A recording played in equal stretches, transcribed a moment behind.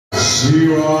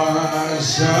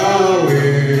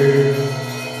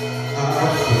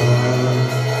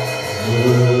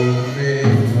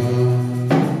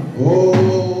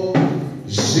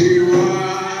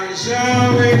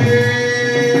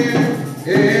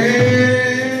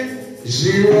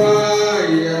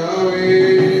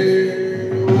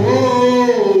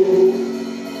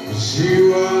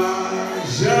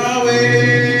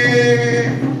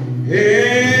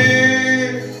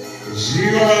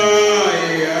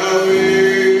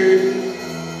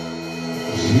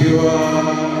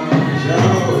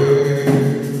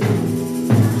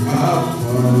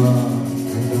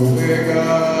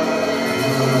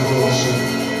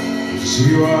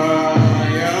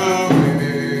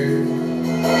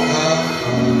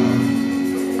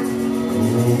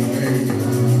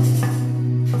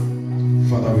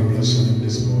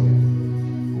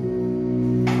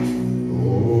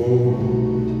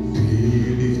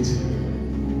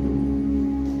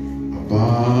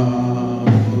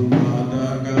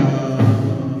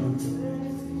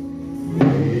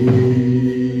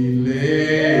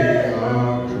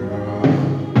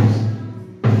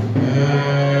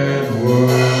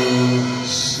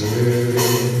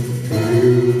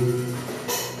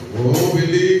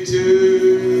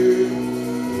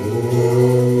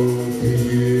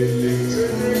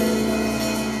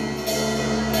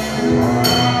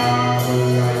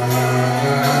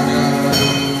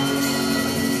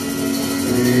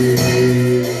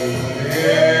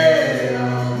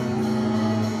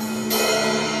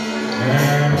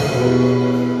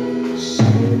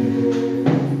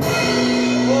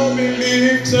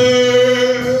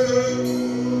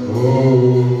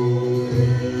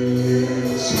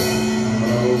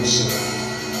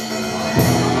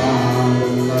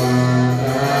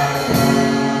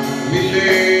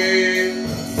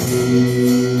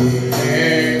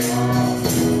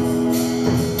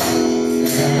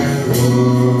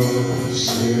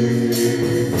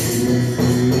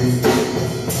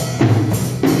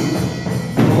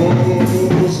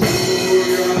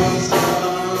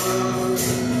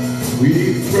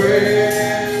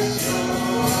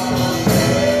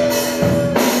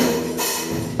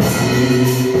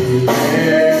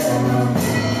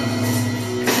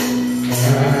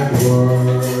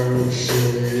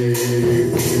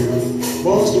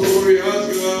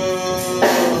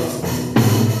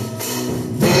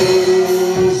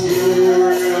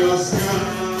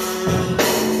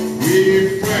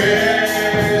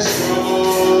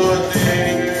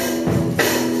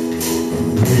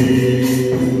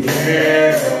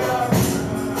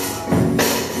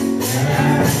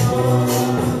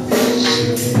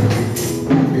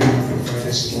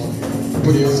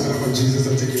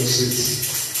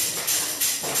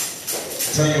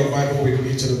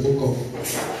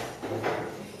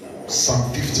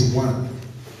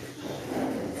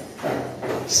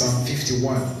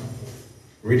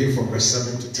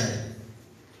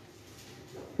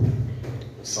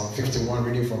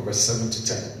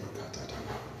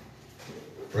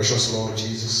Precious Lord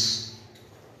Jesus,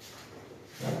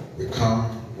 we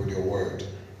come with your word.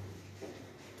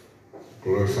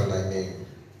 Glorify thy name.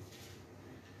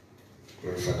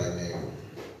 Glorify thy name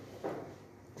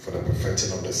for the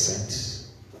perfecting of the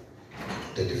saints,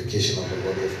 the edification of the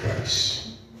body of Christ.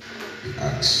 We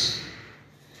ask,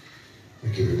 we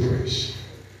give you praise.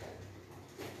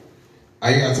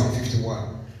 Are you at Psalm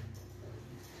 51?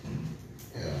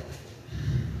 Yeah.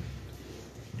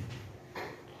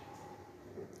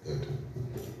 Good.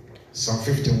 Psalm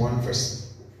 51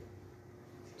 verse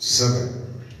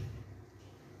 7.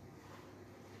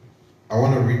 I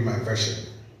want to read my version.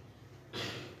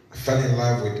 I fell in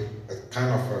love with a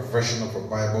kind of a version of a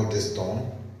Bible this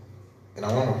dawn, and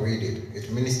I want to read it.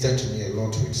 It ministered to me a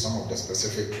lot with some of the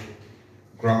specific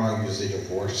grammar usage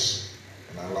of words,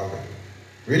 and I love it.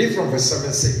 Reading from verse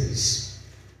 7 says,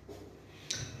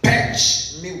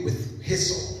 "Purge me with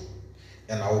hyssop,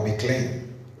 and I will be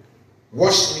clean.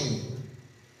 Wash me,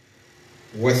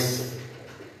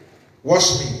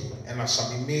 and I shall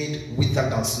be made whiter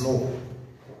than snow.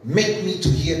 Make me to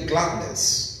hear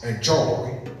gladness and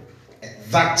joy,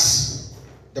 that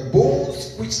the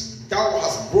bones which thou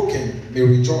hast broken may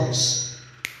rejoice.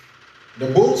 The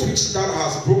bones which thou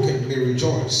hast broken may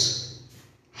rejoice.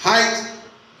 Hide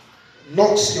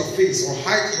not your face, or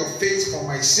hide your face from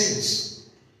my sins,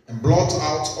 and blot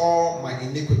out all my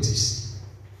iniquities."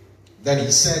 Then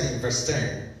he said in verse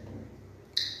 10,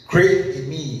 "Create in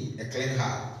me a clean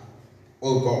heart,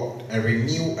 O God, and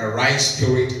renew a right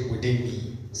spirit within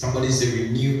me." Somebody say,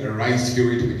 "Renew a right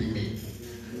spirit within me."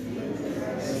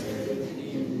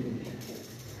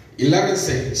 11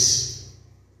 says,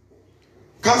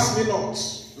 "Cast me not."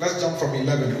 Let's jump from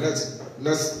 11.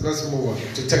 let's move on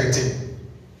to 13.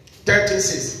 13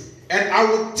 says, and I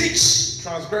will teach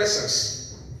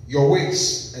transgressors your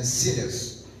ways, and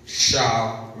sinners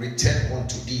shall return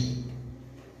unto thee.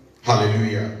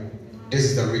 Hallelujah. This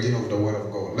is the reading of the word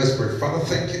of God. Let's pray. Father,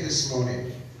 thank you this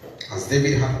morning, as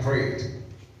David had prayed,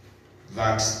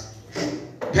 that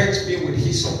purge me with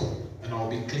hyssop, and I'll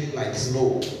be clean like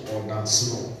snow, or than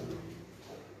snow.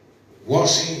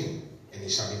 Wash him, and he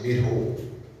shall be made whole.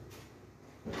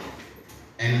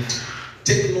 And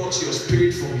take not your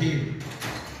spirit from him.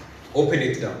 Open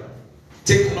it down.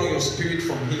 Take not your spirit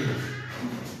from him.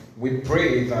 We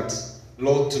pray that,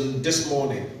 Lord, this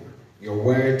morning, your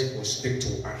word will speak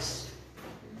to us.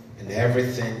 And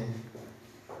everything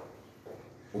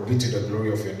will be to the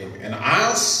glory of your name. And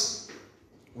as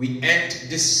we end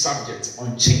this subject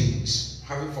on change,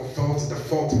 having fulfilled the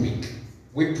 4th week,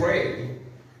 we pray,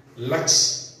 let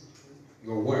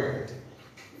your word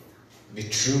be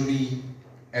truly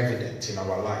evident in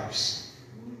our lives,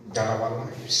 that our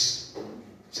lives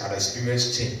shall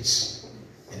experience change,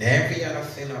 and every other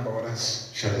thing about us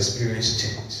shall experience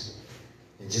change.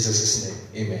 In Jesus'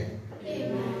 name, amen.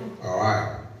 Amen. All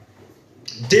right.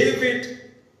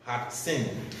 David had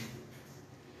sinned,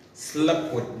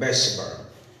 slept with Bathsheba,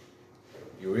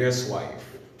 Uriah's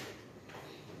wife,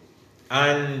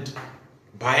 and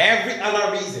by every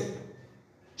other reason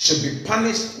should be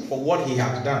punished for what he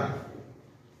had done.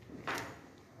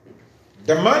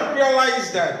 The man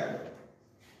realized that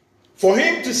for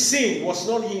him to sin was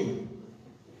not him,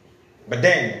 but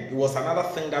then it was another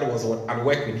thing that was at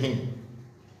work with him.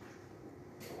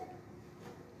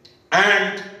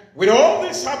 And with all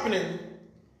this happening,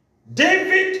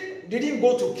 David didn't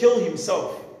go to kill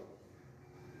himself.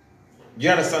 Do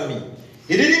you understand me?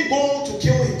 He didn't go to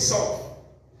kill himself.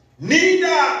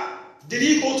 Neither did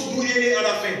he go to do any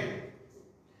other thing.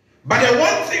 But the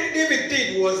one thing David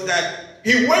did was that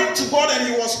he went to God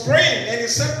and he was praying and he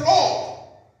said, Lord,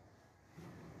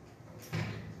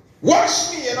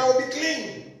 wash me and I will be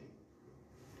clean.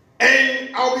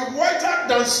 And I will be whiter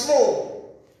than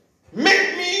snow.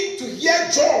 Make me to hear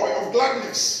joy of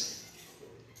gladness.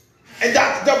 And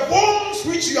that the bones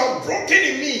which you have broken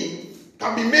in me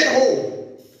can be made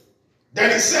whole.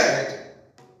 Then he said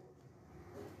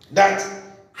that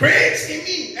create in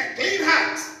me a clean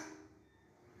heart.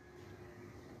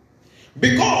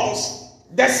 Because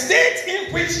the state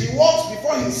in which he was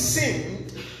before he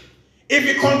sinned, if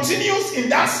he continues in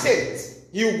that state,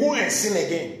 he will go and sin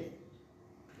again.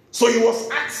 So he was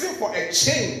asking for a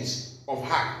change of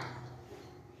heart,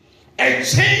 a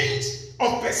change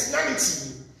of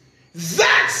personality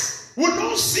that would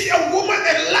not see a woman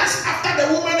and lust after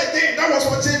the woman again. That was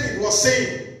what David was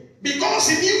saying. Because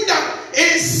he knew that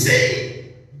in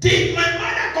sin did my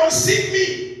mother conceive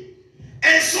me.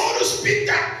 And so to speak,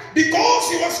 that because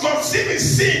he was conceived in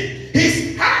sin,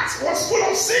 his heart was full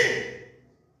of sin.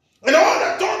 And all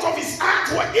the thoughts of his heart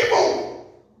were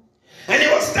evil. And he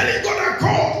was telling God that,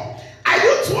 God, I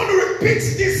don't want to repeat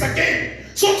this again.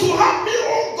 So to help me,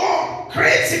 oh God,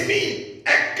 create in me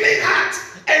a clean heart,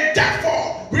 and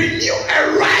therefore renew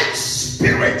a right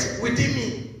spirit within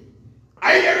me.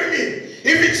 Are you hearing me?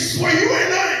 If it's for you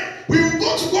and I, we will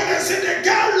go to God and say, the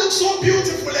girl looks so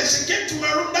beautiful and she came to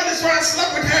my room, that is why I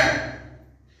slept with her.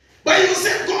 But you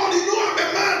say, God, you know I'm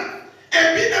a man.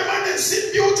 And being a man and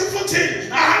see beautiful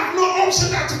thing, I have no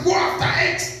option than to go after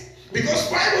it. Because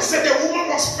Bible said the woman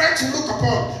was fair to look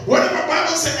upon. Whenever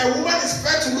Bible said a woman is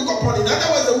fair to look upon, in other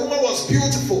words, the woman was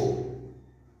beautiful.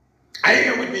 Are you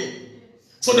here with me?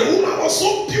 So the woman was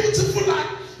so beautiful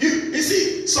that you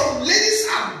see, some ladies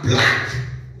are black.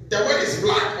 The word is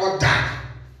black or dark.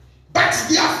 But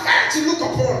they are fair to look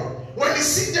upon. When you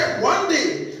see them, one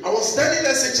day, I was studying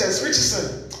SHS,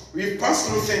 Richardson. We've passed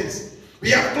through things. We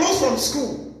have clothes from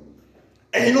school.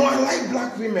 And you know, I like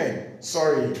black women.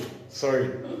 Sorry.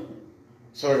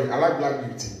 I like black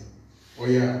beauty. Oh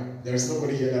yeah, there's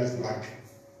nobody here that is black.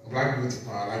 Black beauty,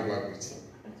 I like black beauty.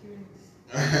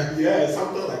 Yeah,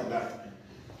 something like that.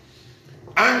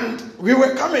 And we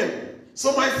were coming.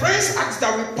 So my friends asked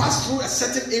that we pass through a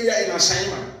certain area in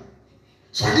Ashaima.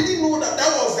 So I didn't know that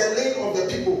was the lane of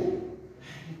the people.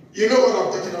 You know what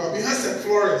I'm talking about. Behind St.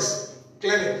 Florence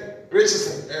Clinic,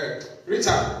 Richardson,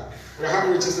 Richard. We have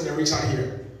Richardson and Richard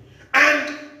here.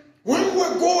 And when we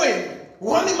were going,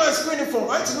 one in my screening from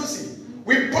Antinusi,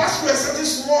 we passed through a certain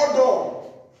small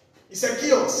door. It's a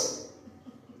kiosk.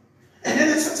 And then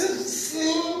a certain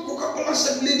slim Coca-Cola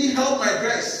shaped lady held my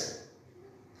dress.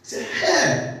 I said,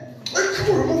 hey,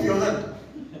 come on, remove your hand.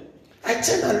 I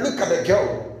turned and looked at the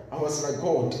girl. I was like,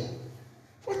 God,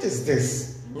 what is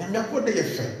this? Then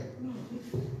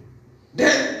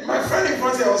my friend in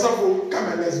front say, also, come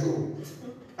and let's go.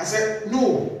 I said,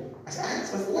 no. I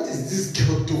asked myself, what is this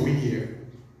girl doing here?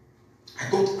 I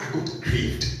got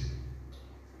grieved.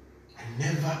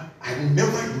 I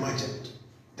never imagined.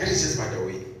 That is just by the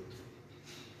way.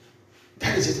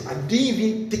 That is just, I didn't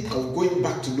even think of going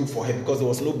back to look for her because there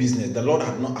was no business. The Lord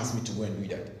had not asked me to go and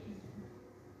do that.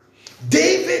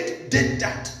 David did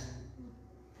that.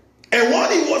 And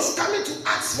what he was coming to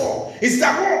ask for is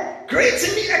that, Lord, create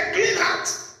in me a clean heart.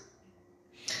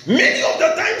 Many of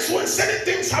the times when certain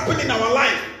things happen in our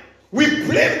life, we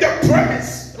blame the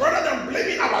premise rather than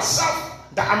blaming ourselves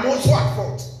that I'm also at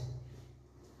fault.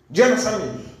 Do you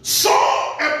understand me?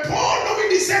 Saul and Paul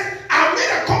knowing said, I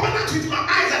made a covenant with my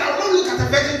eyes that I will not look at a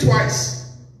virgin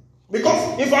twice.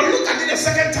 Because if I look at it a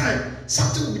second time,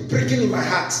 something will be breaking in my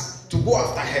heart to go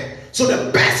after her. So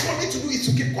the best for me to do is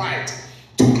to keep quiet,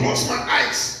 to close my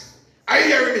eyes. Are you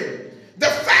hearing me? The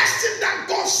first thing that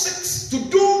God seeks to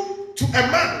do to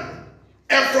a man,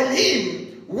 and from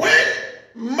him, when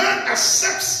man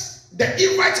accepts the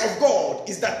invite of God,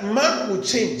 is that man will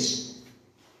change.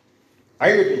 Are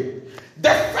you with me?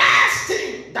 The first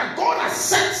thing that God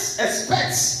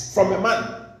expects from a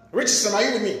man, Richardson, are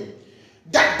you with me?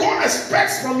 That God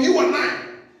expects from you and I,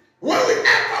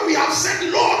 whenever we have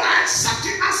said, Lord, I accept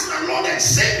you as my Lord and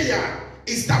Savior,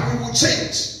 is that we will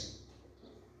change.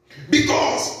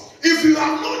 Because if you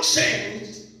have not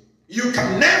changed, you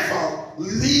can never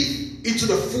live into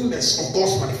the fullness of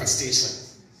God's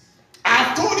manifestation. I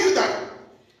have told you that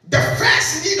the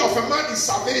first need of a man is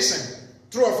salvation.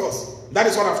 True or false? That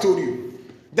is what I've told you.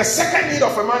 The second need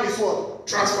of a man is what?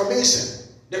 Transformation.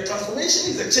 The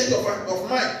transformation is a change of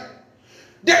mind.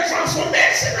 The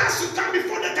transformation has to come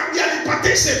before there can be an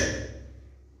impartation.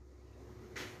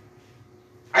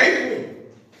 Are you with me?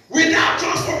 Without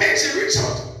transformation,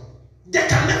 Richard, there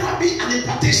can never be an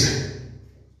impartation.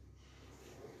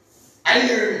 Are you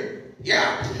hearing me?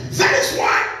 Yeah. That is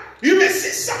why you may see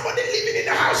somebody living in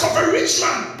the house of a rich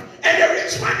man, and the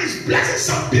rich man is blessing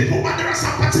some people, but there are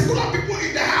some particular people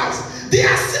in the house. They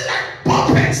are still like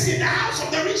puppets in the house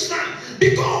of the rich man,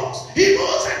 because he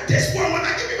knows at this point, when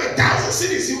I give him 1,000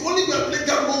 cities, he will only go and play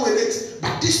gamble with it.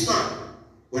 But this man,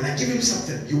 when I give him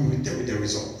something, he will return with the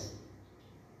result.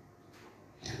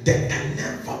 There can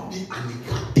never be an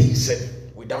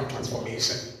impartation without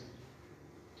transformation.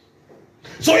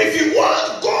 So if you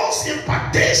want God's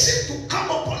impartation to come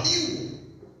upon you,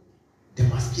 there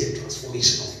must be a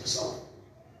transformation of yourself.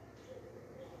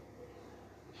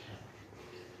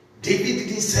 David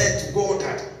didn't say to God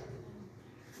that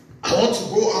I want to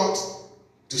go out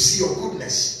to see your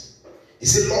goodness. He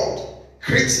said, Lord,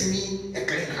 create in me a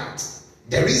clean heart.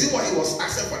 The reason why he was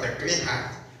asking for the clean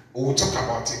heart, we will talk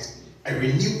about it. And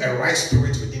renew a right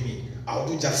spirit within me. I'll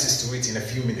do justice to it in a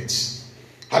few minutes.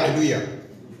 Hallelujah.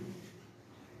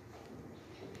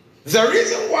 The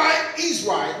reason why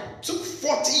Israel took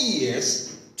 40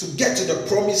 years to get to the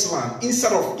promised land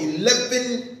instead of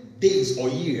 11 days or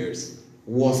years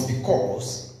was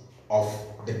because of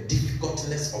the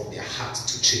difficultness of their heart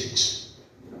to change.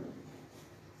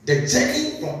 The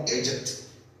journey from Egypt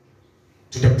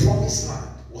to the promised land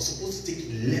was supposed to take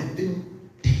 11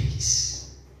 days.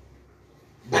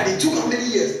 But it took how many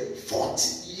years? 40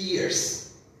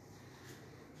 years.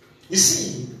 You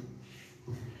see,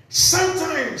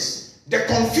 sometimes the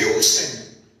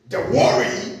confusion, the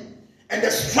worry, and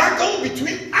the struggle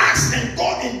between us and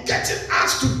God in getting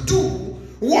us to do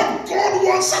what God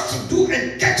wants us to do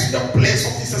and get to the place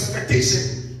of his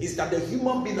expectation is that the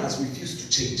human being has refused to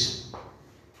change.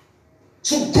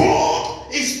 So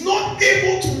God is not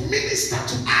able to minister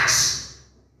to us,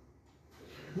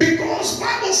 because the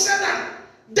Bible said that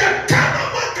the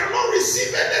carnal man cannot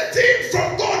receive anything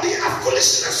from God. They are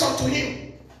foolishness unto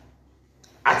him.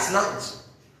 At night,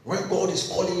 when God is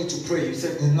calling you to pray, you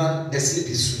say, the sleep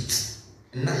is sweet.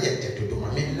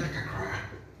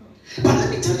 But let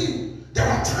me tell you, there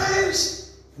are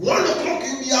times 1 o'clock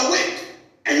you'll be awake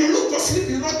and you look for sleep,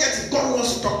 you not get it. God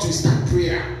wants to talk to you, start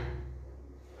prayer.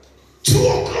 2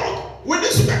 o'clock, when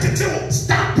it's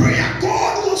start prayer.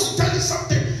 God wants to tell you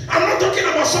something. I'm not talking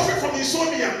about suffering from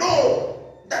insomnia. No.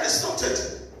 That is not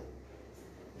it.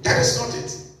 That is not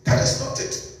it. That is not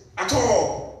it at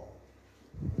all.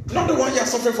 Not the one you are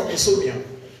suffering from insomnia,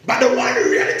 but the one in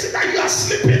reality that you are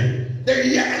sleeping, then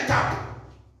you end up.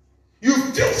 You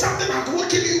feel something has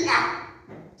waking you up.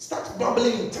 Start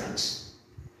babbling in tongues.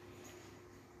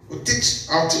 I'll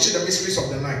teach you the mysteries of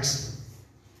the night.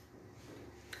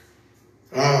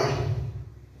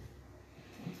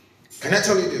 Can I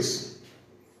tell you this?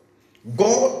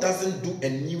 God doesn't do a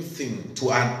new thing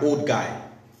to an old guy.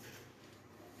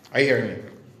 Are you hearing me?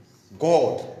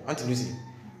 God, Auntie Lucy,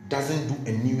 doesn't do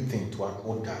a new thing to an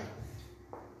old guy.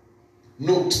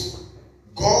 Note,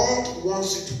 God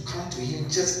wants you to come to him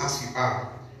just as you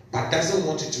are, but doesn't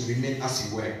want you to remain as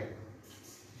you were.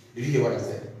 Did you hear what I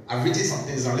said? I've written some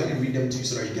things and let me read them to you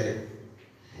so that you get it.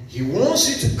 He wants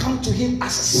you to come to him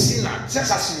as a sinner,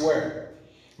 just as you were,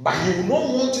 but he will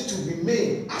not want you to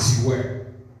remain as you were.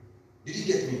 Did you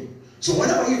get me? So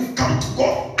whenever you come to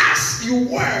God as you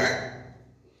were,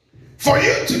 for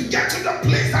you to get to the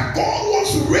place that God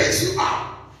wants to raise you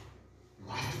up, you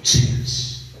have to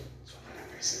change to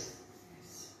another person.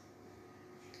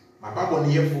 My Bible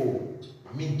here for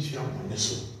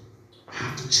I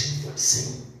have to change from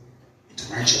sin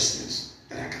into righteousness,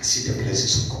 that I can see the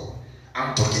blessings of God.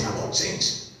 I'm talking about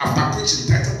change. After preaching,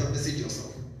 title the message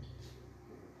yourself.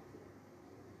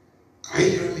 Are you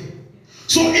hearing me?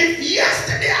 So if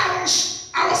yesterday I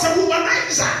was a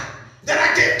womanizer, that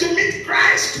I came to meet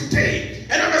Christ today,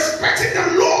 and I'm expecting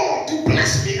the Lord to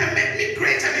bless me and make me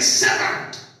great and his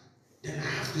servant, then I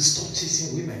have to stop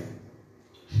chasing women.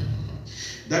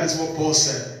 That is what Paul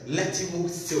said. Let him who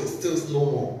steals no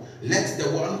more. Let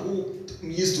the one who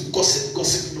used to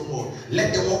gossip no more.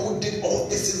 Let the one who did all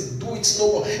this do it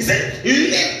no more. He said,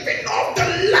 living off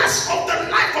the lust of the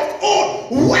life of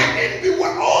old, wherein we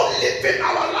were all living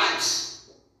our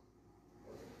lives.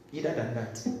 Either than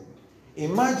that.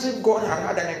 Imagine God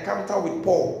had an encounter with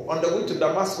Paul on the way to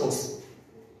Damascus,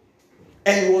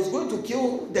 and he was going to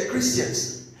kill the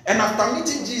Christians. And after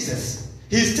meeting Jesus,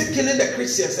 he's still killing the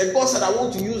Christians. And God said, I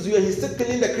want to use you, and he's still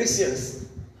killing the Christians.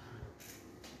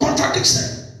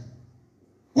 Contradiction.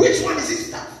 Which one is he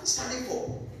standing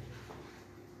for?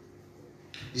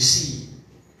 You see,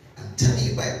 I'm telling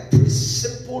you by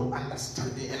principle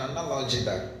understanding and analogy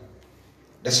that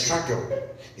the struggle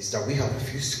is that we have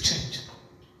refused to change.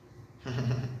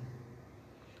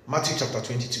 Matthew chapter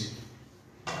 22.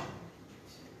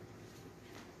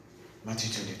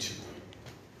 Matthew 22.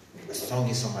 The song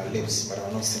is on my lips, but I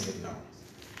will not sing it now.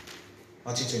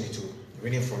 Matthew 22,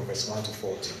 reading from verse 1 to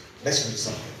 14. Let's read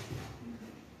something.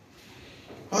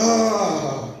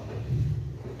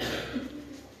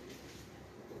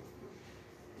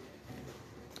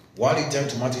 While you turn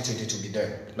to Matthew 22, be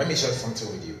there. Let me share something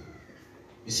with you.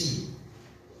 You see,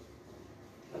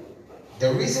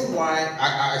 the reason why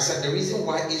I said the reason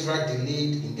why Israel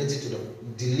delayed in getting to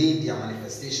delayed their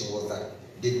manifestation was that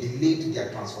they delayed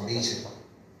their transformation.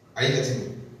 Are you getting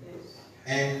me? Yes.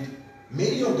 And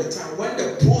many of the time, when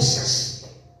the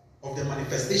process of the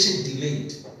manifestation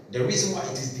delayed, the reason why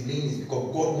it is delaying is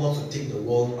because God wants to take the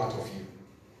world out of you.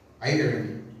 Are you hearing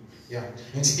me? Yeah.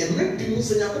 And see, and when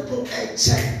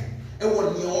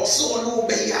you also know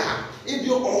beya, if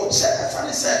you all said,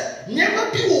 and said,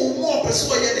 never be more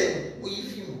persuaded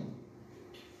with you.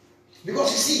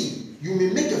 Because you see, you may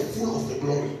make a fool of the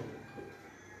glory.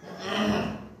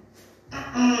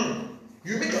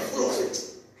 You make a fool of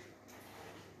it.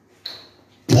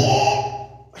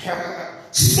 Paul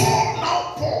saw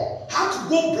now Paul had to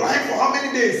go blind for how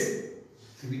many days?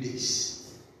 3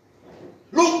 days.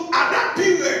 Look, at that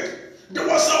period, there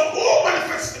was a whole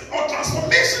manifestation or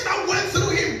transformation that went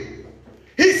through him.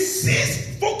 He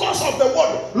ceased focus of the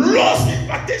word, lost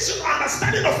impactation,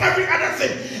 understanding of every other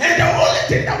thing. And the only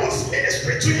thing that was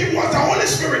ministering to him was the Holy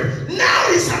Spirit. Now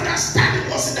his understanding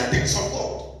was in the things of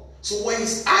God. So when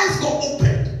his eyes got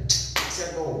opened, he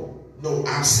said, no,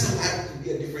 I'm still liable to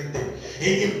be a different thing.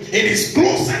 In his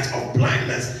closet of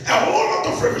blindness, a whole lot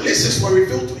of revelations were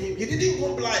revealed to him. He didn't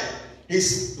go blind.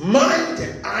 His mind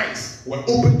and eyes were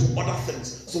open to other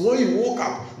things. So when he woke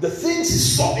up, the things he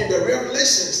saw in the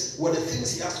revelations were the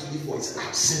things he has to live for. He said,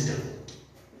 I've seen them.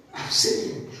 I've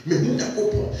seen him.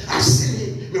 I've seen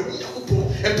him.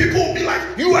 And people will be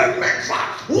like, you are met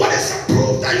God. What is the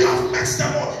proof that you have met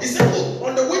the Lord? He said, look,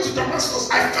 on the way to Damascus,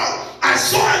 I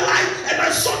saw a light and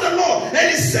I saw the Lord. And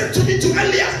he said to me, to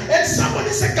Elias, and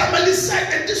somebody said, Gamaliel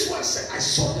said, and this one said, I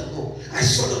saw the Lord. I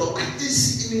didn't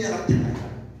see any other thing like that.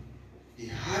 He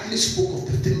hardly spoke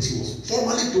of the things he was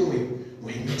formerly doing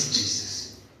when he met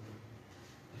Jesus.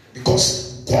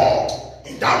 Because God,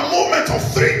 in that moment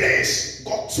of 3 days,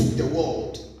 God took the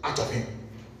world out of him.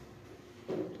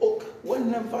 Okay.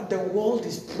 Whenever the world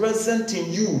is present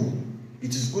in you,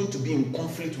 it is going to be in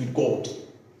conflict with God.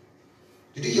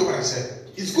 Did you hear what I said?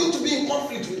 It's going to be in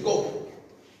conflict with God.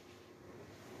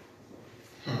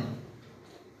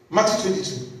 Matthew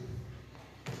 22.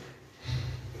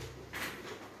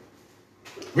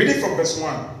 Reading from verse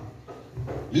 1.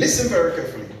 Listen very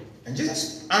carefully. And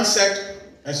Jesus answered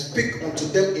and spake unto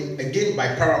them again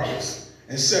by parables,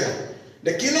 and said,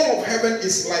 the kingdom of heaven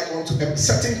is like unto a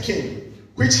certain king,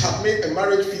 which had made a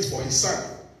marriage feast for his son,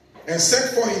 and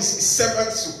sent for his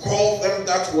servants to call them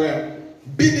that were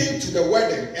bidding to the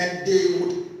wedding, and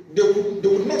they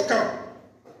would not come.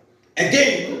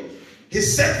 Again, he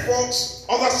sent forth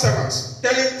other servants,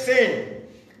 saying,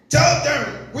 tell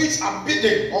them which are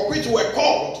bidding or which were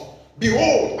called,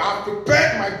 behold, I have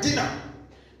prepared my dinner.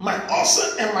 My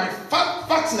oxen and my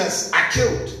fatness are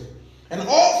killed, and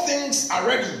all things are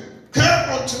ready. Come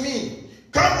unto me,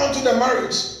 come unto the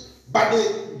marriage. But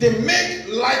they made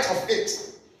light of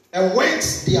it and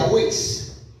went their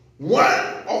ways,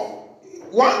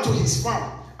 one to his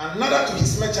farm, another to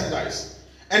his merchandise.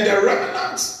 And the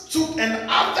remnants took, and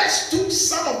others took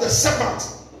some of the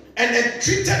servants and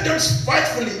entreated them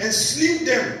spitefully and slew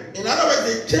them. In other words,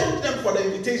 they killed them for the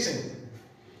invitation.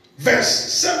 Verse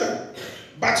 7.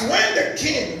 But when the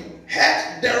king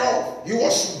heard thereof, he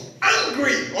was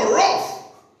angry or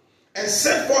wroth, and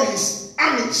sent for his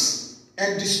armies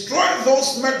and destroyed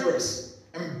those murderers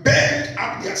and burned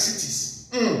up their cities.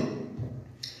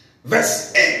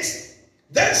 Verse 8.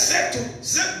 Then said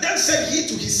he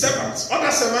to his servants,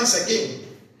 other servants again,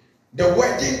 the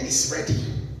wedding is ready,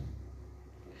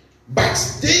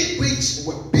 but they which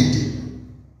were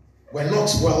bidding were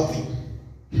not wealthy.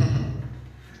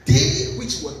 They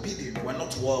which were bidding were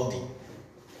not wealthy.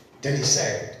 Then he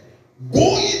said,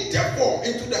 go ye therefore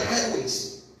into the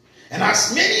highways, and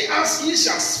as many as ye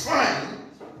shall find,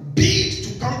 bid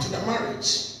to come to the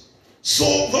marriage.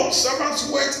 So those servants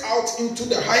went out into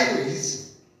the highways,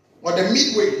 or the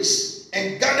midways,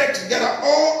 and gathered together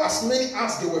all as many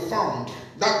as they found,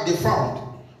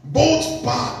 both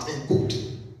bad and good.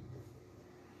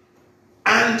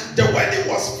 And the wedding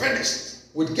was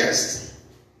finished with guests.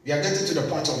 We are getting to the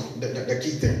point of the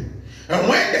key thing. And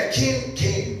when the king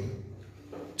came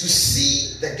to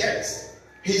see the guests,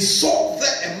 he saw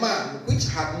there a man which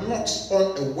had not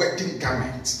on a wedding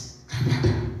garment.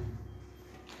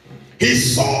 He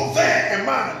saw there a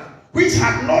man which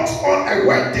had not on a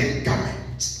wedding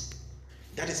garment.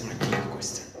 That is my key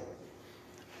question.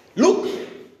 Look,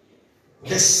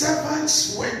 the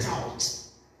servants went out.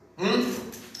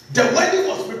 The wedding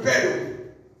was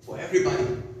prepared for everybody.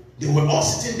 They were all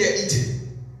sitting there eating.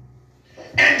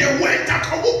 And they went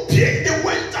out. They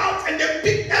went out and they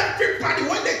picked everybody.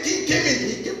 When the king came in,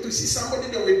 he came to see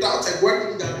somebody that without a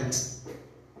wedding garment.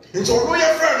 And so, no,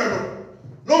 your friend,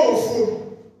 no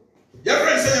fool. Your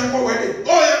friend said, I'm going wedding.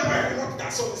 Oh, your friend, what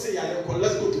that's all they say.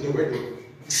 Let's go to the wedding.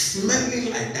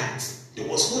 Smelling like that. There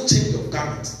was no change of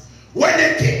garment. When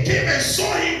the king came and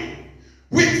saw him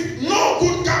with no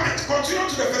good garment, continue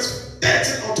to the verse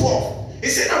 13 or 12. He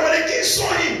said, now when the king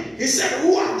saw him, he said,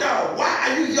 who art thou? Why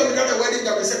are you here without a wedding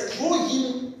garment? He said, throw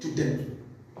him to the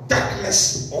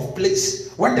darkness of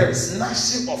place where there is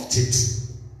gnashing of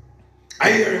teeth. Are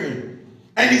you hearing me?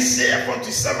 And he said unto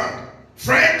his servant,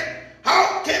 friend,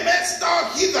 how camest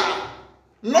thou hither,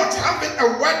 not having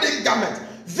a wedding garment?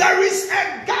 There is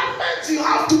a garment you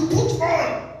have to put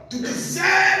on to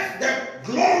deserve the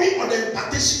glory or the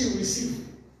impartation you receive.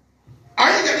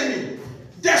 Are you getting me?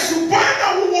 The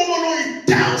supernal woman, it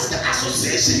tells the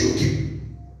association you keep.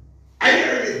 Are you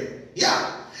hearing me?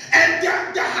 Yeah. And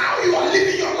the how you are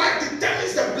living your life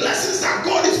determines the blessings that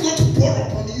God is going to pour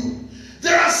upon you.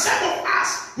 There are some of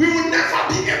us, we will never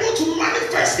be able to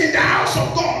manifest in the house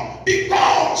of God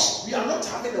because we are not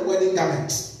having a wedding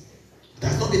garment.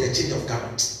 There's not been a change of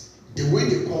garment. The way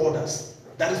they called us,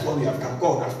 that is what we have come.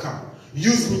 God have come.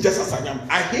 Use me just as I am.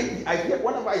 I hear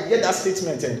whenever I hear that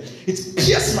statement, and it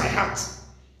pierces my heart.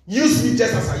 Use me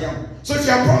just as I am. So if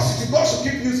you are prostitute, God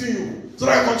should keep using you so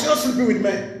that I continue sleeping with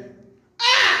men.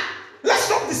 Let's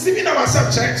stop deceiving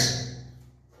ourselves, church.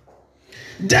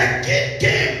 The king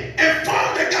came and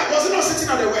found the guy was not sitting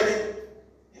at the wedding.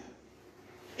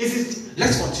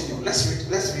 Let's continue.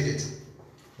 Let's read it.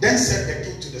 Then said the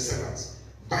king to the servants,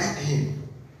 bind him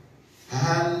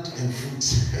hand and foot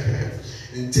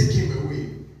and take him away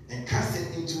and cast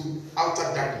him into outer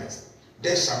darkness.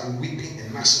 There shall be weeping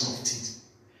and gnashing of teeth.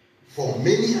 For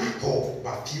many are called,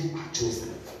 but few are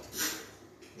chosen.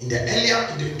 In the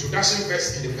introduction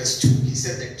verse, in the verse 2, he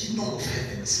said the kingdom of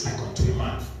heaven is like unto a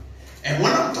man. And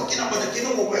when I'm talking about the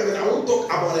kingdom of heaven, I won't talk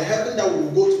about the heaven that we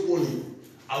will go to only.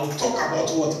 I will talk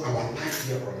about what? Our life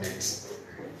here on earth.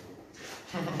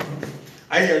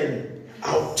 Are you hearing me?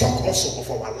 I'll talk also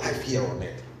of our life here on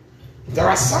earth. There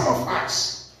are some of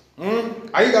us,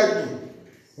 are you guys me?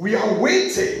 We are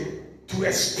waiting to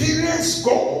experience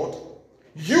God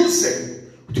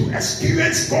to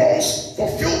experience God's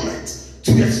fulfillment,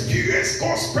 to experience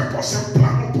God's purpose and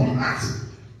plan upon us.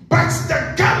 But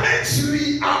the garments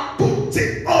we are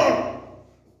putting on.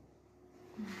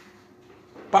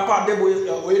 Papa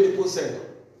Oyedepo said,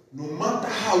 no matter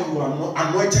how you are not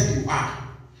anointed you are,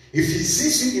 If he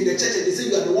sees you in the church and they say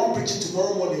you are the one preaching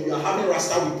tomorrow morning, you are having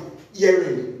rasta with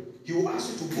earring, he will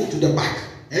ask you to go to the back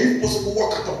and if possible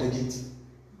walk out of the gate.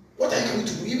 What are you coming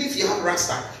to do? Even if you have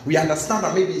rasta, we understand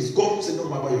that maybe it's God who said don't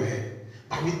matter your hair.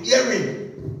 But with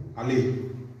earring, Ali,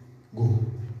 go.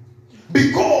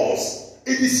 Because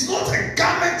it is not a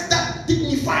garment that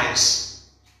dignifies.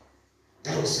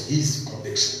 That was his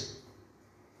conviction.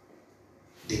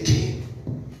 They came.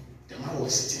 The man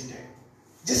was sitting there.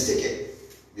 Just take it.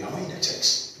 We are not in the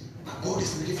church. But God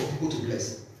is looking for people to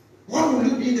bless. Why will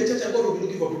you be in the church and God will be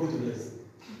looking for people to bless?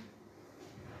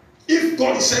 If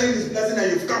God is sharing his blessing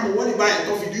and you've come, when you buy a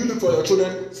coffee, do you look for your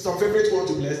children, some favorite one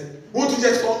to bless? Won't you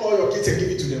just call all your kids and give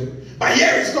it to them? But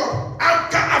here is God. I've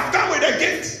come with a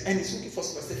gift. And he's looking for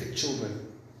specific children.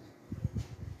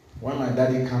 When my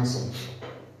daddy comes home,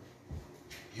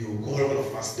 he will call all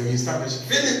of us. Then you start mentioning,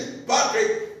 Philip,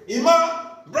 Patrick,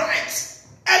 Ima, Bright,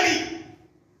 Ellie.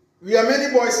 We are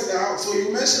many boys in the house. So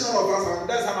you mention all of us and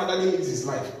that's how my daddy lives his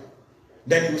life.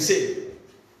 Then he will say,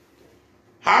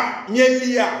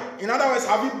 in other words,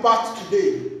 have you bathed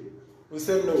today? We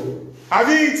say no. Have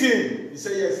you eaten? He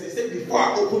said yes. He said before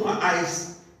I open my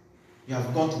eyes, you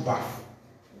have gone to bath.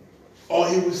 Or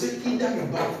he will say either you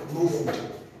bath, no food.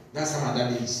 That's how my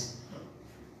daddy is.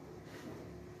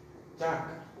 Jack,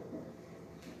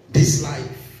 this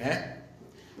life,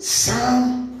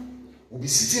 some will be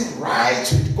sitting right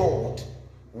with God,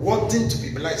 wanting to be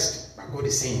blessed. But God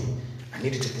is saying, I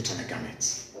need you to put on a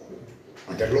garment.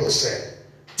 And the Lord said,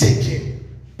 take him,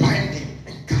 bind him,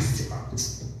 and cast him out.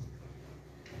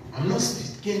 I'm not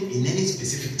speaking in any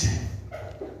specific time.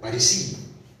 But you see,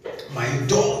 my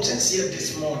indulgence here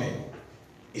this morning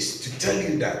is to tell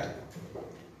you that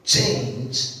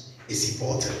change is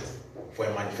important for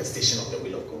a manifestation of the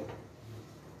will of God.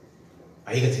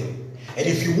 Are you getting me? And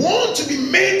if you want to be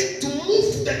made to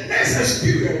move to the next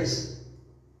experience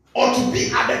or to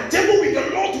be at the table with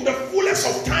the Lord to the fullest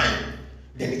of time,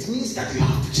 then it means that you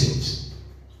have to change.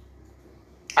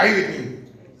 Are you with me?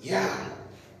 Yeah.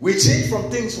 We change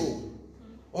from things.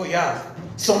 Oh yeah.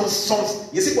 Some you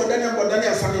see,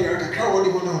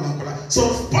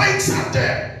 some spikes are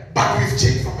there, but we've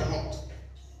changed from a lot.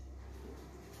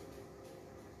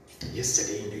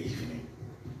 Yesterday in the evening,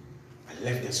 I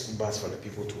left the school bus for the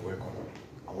people to work on.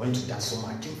 I went to that summer.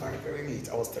 I came very, very late.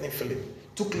 I was telling Philip,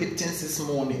 took Lipton this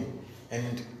morning,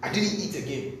 and I didn't eat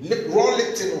again. Raw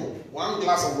Lipton, one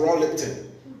glass of raw Lipton.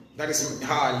 That is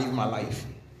how I live my life.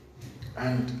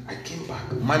 And I came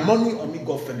back. My money on me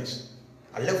got finished.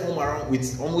 I left home around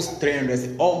with almost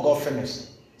 300. All got finished.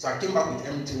 So I came back with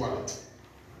empty wallet.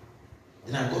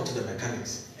 Then I got to the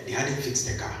mechanics, and they hadn't fixed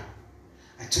the car.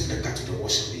 I took the car to the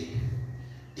washing bay.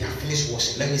 They have finished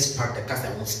washing. Let me spark the car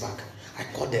that won't spark. I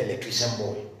called the electrician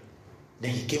boy.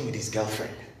 Then he came with his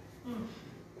girlfriend.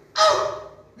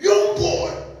 Oh, young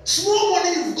boy, small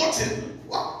money you've gotten.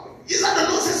 Wow, is that the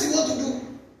nonsense you want to do?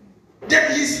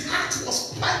 Then his heart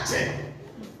was planted.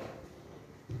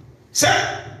 Sir,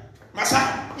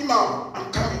 Masa, Imam,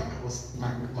 I'm coming. I was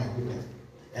my goodness.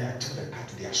 And I took the car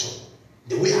to their shop.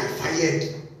 The way I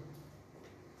fired,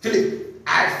 Philip,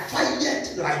 I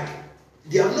fired like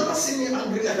they have never seen me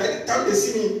angry. And every time they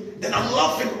see me, then I'm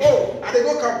laughing. Oh, and they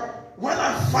go come. When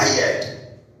I fired,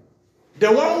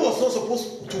 the one who was not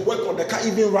supposed to work on the car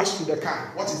even rushed to the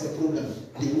car. What is the problem?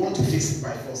 They want to fix it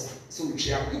by force. So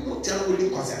you people tell only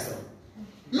concern.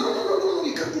 No,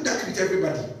 you can't do that with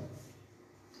everybody.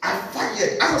 I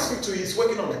fired. As I speak to you, he's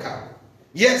working on the car.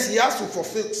 Yes, he has to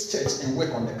fulfill church and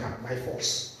work on the car by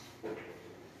force.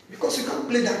 Because you can't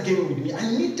play that game with me.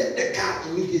 I needed the car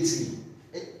immediately.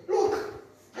 And look,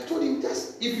 I told him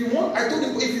just if you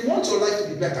want your life to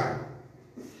be better,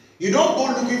 you don't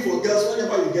go looking for girls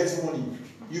whenever you get money.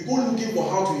 You go looking for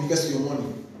how to invest your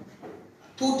money. I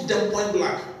told them point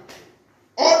blank.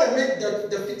 All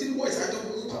the 15 boys, I don't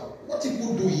know what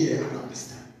people do here. I don't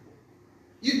understand.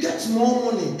 You get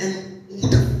more money, and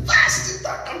the first thing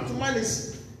that comes to mind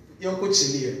is young coach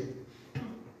here.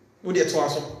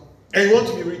 And you want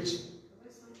to be rich.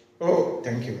 Oh,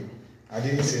 thank you. I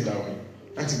didn't say that one.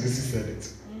 Auntie Lucy said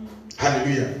it.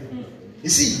 Hallelujah. You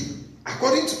see,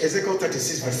 according to Ezekiel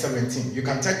 36 verse 17, you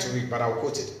can try to read, but I'll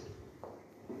quote it.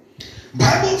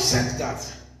 Bible said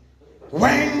that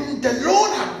when the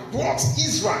Lord had brought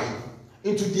Israel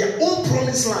into their own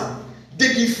promised land,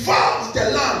 they defiled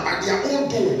the land by their own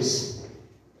doings.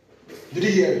 Did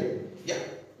you hear it? Yeah.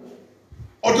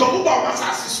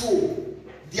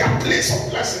 Their place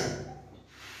of blessing.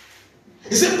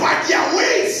 He said, by their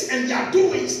ways and their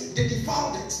doings, they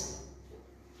defiled it.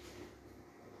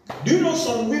 Do you know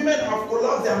some women have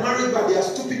collapsed their marriage by their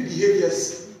stupid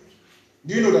behaviors?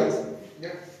 Do you know that?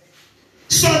 Yeah.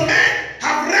 Some men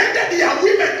have rendered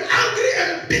angry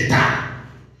and bitter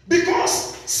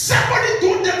because somebody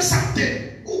told them something.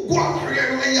 Go out here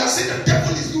and you say the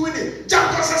devil is doing it.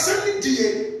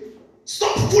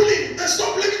 Stop fooling and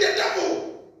stop blaming the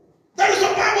devil. That is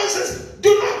what the Bible says. Do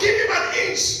not give him an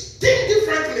inch. Think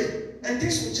differently and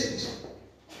things will change.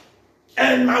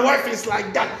 And my wife is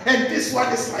like that and this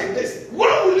one is like this.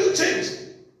 Why will you change?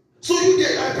 So you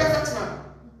are a perfect man.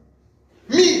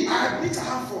 Me, I admit I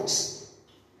have faults.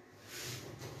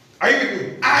 Are you with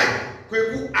me? I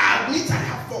admit I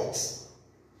have faults.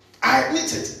 I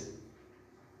admit it.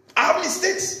 I have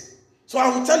mistakes. So I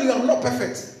will tell you I'm not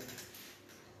perfect.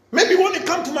 Maybe when you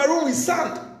come to my room with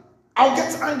sand, I'll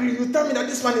get angry. You tell me that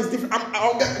this one is different.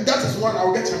 That is one,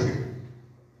 I'll get angry.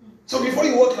 So before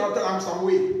you walk out, I'm some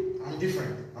way. I'm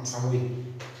different. I'm some way.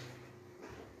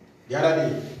 The other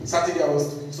day, Saturday, I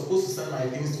was supposed to send my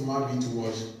things to Mabi to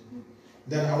wash.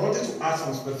 Then I wanted to ask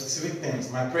some specific things,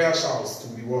 my prayer shawls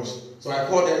to be washed. So I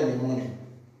called her in the morning.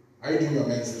 Are you doing your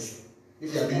menses?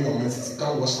 If you are doing your menses, you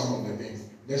can't wash some of the things.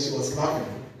 Then she was laughing.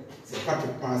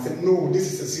 I said, no,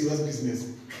 this is a serious business.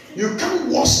 You can't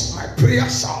wash my prayer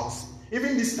shawls.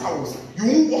 Even these towels, you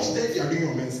won't wash them if you are doing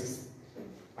your menses.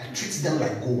 I treat them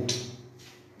like gold.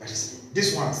 That is me.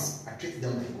 These ones, I treat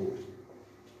them like gold.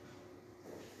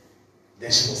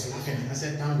 Then she was laughing. I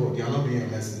said, thank God, you are not doing your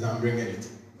menses. I'm bringing it.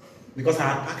 Because I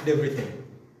had packed everything.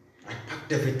 I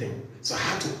packed everything. So I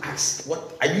had to ask,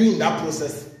 what are you in that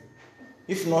process?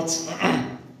 If not,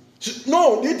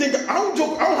 no, do you think I won't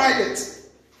joke, I won't hide it.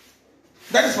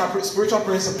 That is my spiritual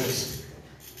principles.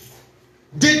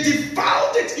 They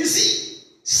defiled it. You see,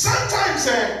 sometimes,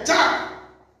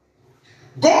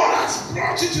 God has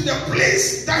brought you to the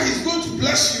place that He's going to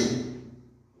bless you.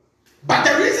 But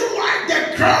the reason why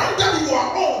the ground that you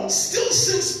are on still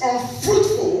seems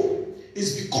unfruitful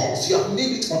is because you have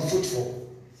made it unfruitful.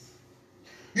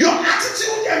 Your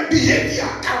attitude and behavior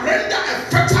can render a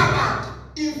fertile land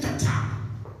infertile.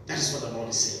 That is what the Lord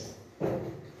is saying.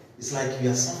 It's like you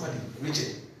are somebody,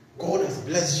 Richard. God has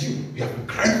blessed you. You have been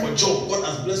crying for a job. God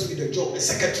has blessed you with a job, a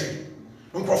secretary.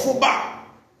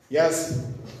 Yes.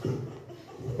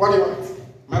 What do you want?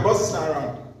 My boss is not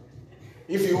around.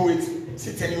 If you wait,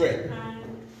 sit anywhere.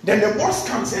 Then the boss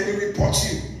comes and they report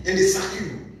you and they sack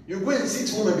you. You go and sit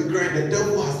home and be crying. The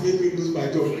devil has made me lose my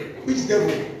job. Which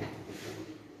devil?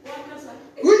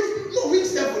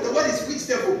 Which devil? The word is which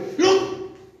devil? Look.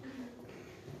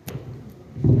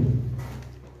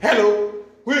 Hello.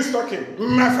 Who is talking?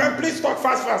 My friend, please talk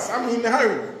fast. I'm in a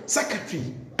hurry.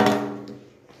 Secretary.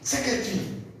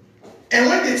 And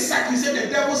when they sack you, say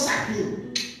the devil sacked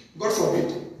you. God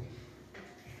forbid.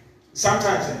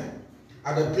 Sometimes,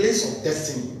 at the place of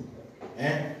destiny,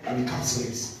 we become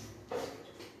slaves.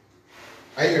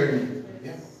 Are you hearing me?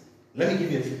 Yeah. Let me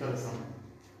give you a typical example.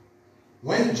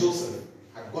 When Joseph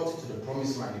had got to the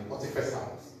promised land in Potiphar's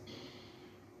house,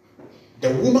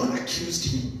 the woman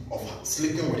accused him of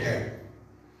sleeping with her.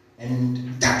 And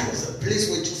that was a place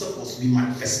where Joseph was to be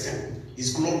manifested.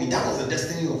 His glory. That was the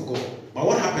destiny of God. But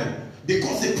what happened?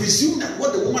 Because they presumed that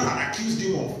what the woman had accused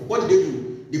him of, what did they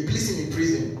do? They placed him in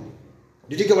prison.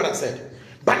 Did you get what I said?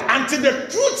 But until the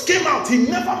truth came out, he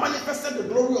never manifested the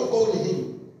glory of God in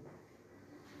him.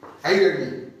 Are you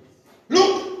hearing me?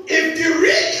 Look, if you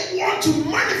really want to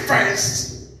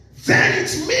manifest, then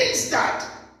it means that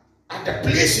at the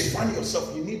place you find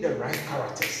yourself, you need the right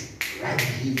characters, right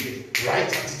behavior, right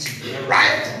attitude, the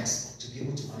right things to be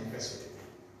able to manifest with it.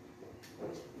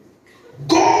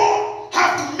 God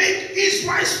had to make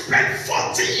Israel spend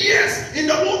 40 years in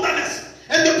the wilderness.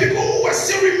 And the people who were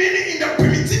still remaining in the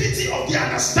primitivity of their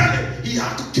understanding, he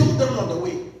had to kill them on the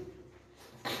way.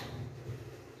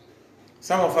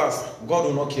 Some of us, God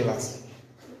will not kill us.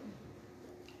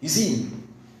 You see,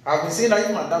 I've been saying that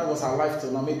if my dad was alive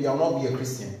till now, maybe I'll not be a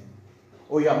Christian.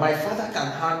 Oh yeah, my father can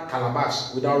hang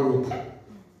calabash without rope.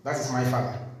 That is my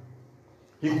father.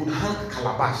 He could hang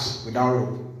calabash without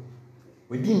rope.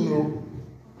 We didn't know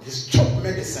his chop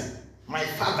medicine. My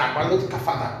father, biological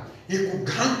father, he could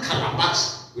hang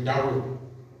calabash without rope.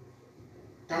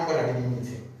 Thank God I didn't meet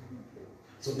him.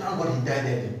 So thank God he died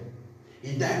early.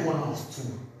 He died when I was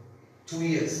 2. 2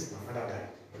 years, my father died.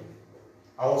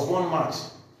 I was 1 March.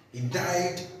 He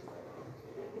died,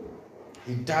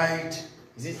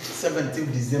 is it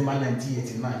 17th December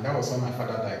 1989? That was when my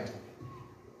father died.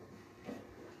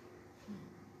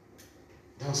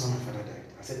 That was when my father died.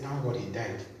 I said, thank God he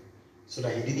died. So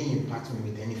that he didn't impact me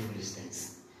with any foolish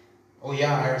things. Oh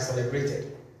yeah, I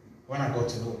celebrated when I got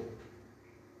to know.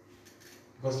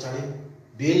 Because Charlie,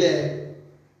 Bele,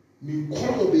 me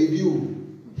call baby.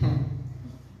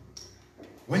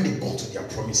 When they got to their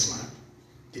promised land,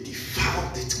 they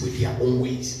defiled it with their own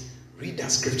ways, Read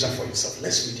that scripture for yourself.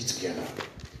 Let's read it together.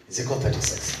 Ezekiel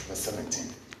 36, verse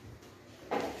 17.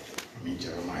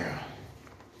 Jeremiah.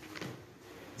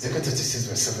 Ezekiel 36,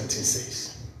 verse 17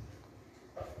 says,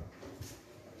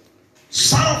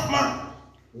 Son of man,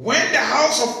 when the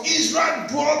house of Israel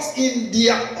dwelt in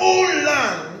their own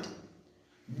land,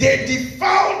 they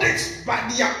defiled it by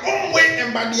their own way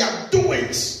and by their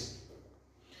doings.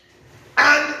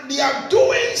 And their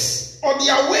doings or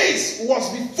their ways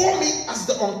was before me as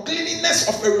the uncleanness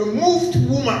of a removed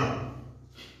woman.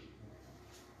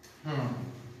 Can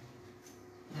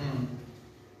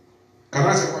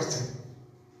I ask a question?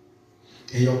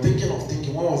 And you're thinking,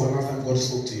 when was the last time God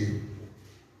spoke to you?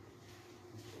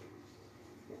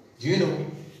 Do you know,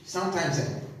 sometimes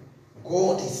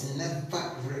God is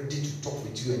never ready to talk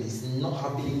with you and he's not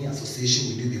having any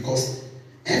association with you because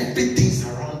everything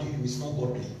around you is not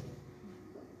godly.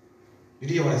 You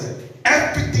hear what I said?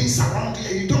 Everything around you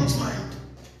and you don't mind.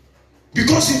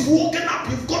 Because you've woken up,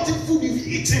 you've gotten food, you've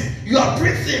eaten, you are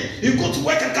breathing, you go to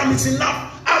work and come, it's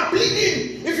enough. I'm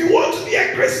pleading. If you want to be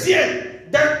a Christian,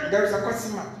 then there is a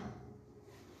question mark.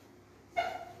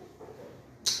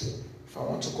 If I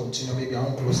want to continue, maybe I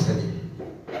won't close early.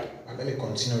 But let me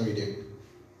continue reading.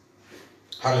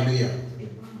 Hallelujah.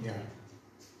 Yeah.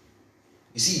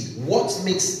 You see, what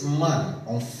makes man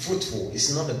unfruitful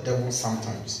is not the devil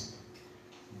sometimes,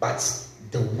 but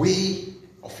the way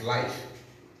of life.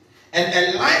 And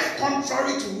a life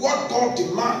contrary to what God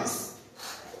demands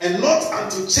and not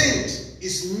unto change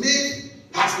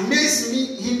has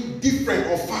made him different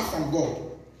or far from God.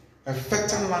 A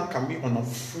fertile land can be an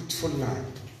unfruitful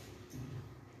land.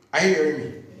 Are you hearing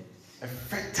me? A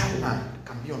fertile land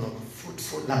can be on a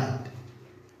fruitful land.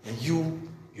 And you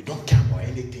don't care about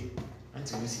anything.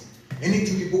 Until you see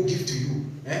anything people give to you,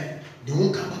 they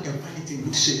won't come back and find it in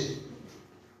good shape.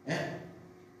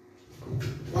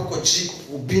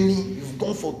 You've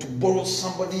gone to borrow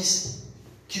somebody's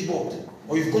keyboard,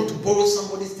 or you've gone to borrow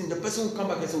somebody's thing. The person will come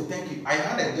back and say, oh, thank you. I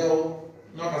had a girl,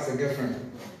 not as a girlfriend,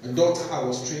 a daughter I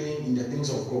was training in the things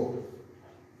of God.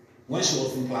 When she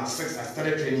was in class 6, I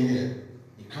started training her.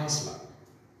 A counselor.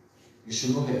 You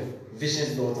should know her.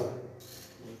 Vision's daughter.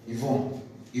 Yvonne.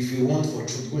 If you want for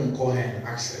truth, go and call her and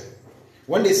ask her.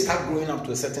 When they start growing up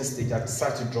to a certain stage, I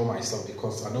decide to draw myself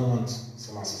because I don't want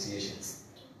some associations.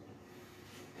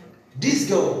 This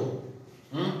girl,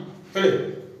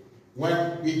 Philip,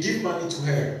 when we give money to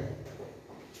her,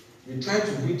 we try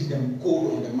to read them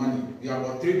code on the money. We have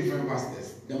about 3 different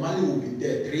pastors. The money will be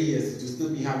there 3 years to still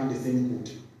be having the same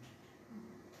code.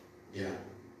 Yeah.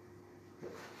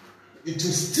 It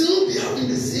will still be having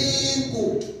the same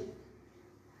code.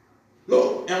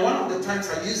 Look, and one of the times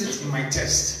I used it in my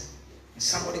test,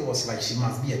 somebody was like, she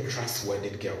must be a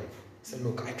trustworthy girl. I said,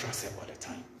 look, I trust her all the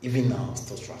time. Even now, I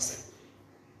still trust her.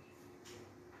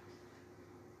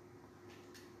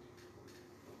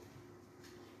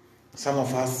 Some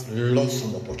of us lost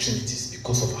some opportunities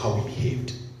because of how we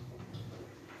behaved.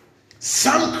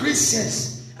 Some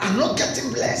Christians are not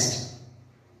getting blessed.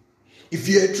 If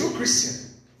you're a true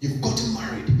Christian, you've gotten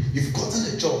married, you've gotten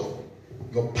a job,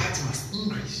 your path must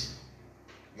increase.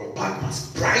 Your path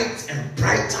must bright and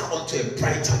brighter onto a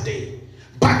brighter day.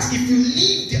 But if you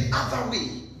leave the other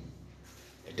way,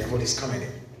 the devil is coming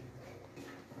in.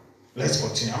 Let's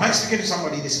continue. Am I speaking to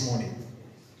somebody this morning?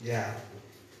 Yeah.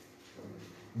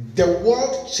 The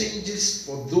world changes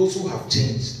for those who have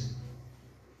changed.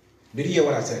 Did you hear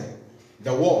what I said?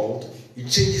 The world, it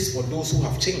changes for those who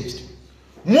have changed.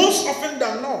 Most often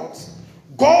than not,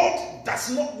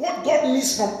 what God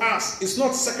needs from us is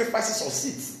not sacrifices or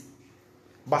seeds,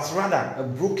 but rather a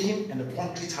broken and a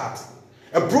contrite heart.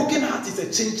 A broken heart is a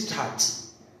changed heart.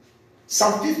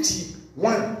 Psalm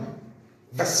 51,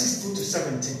 verse 16 to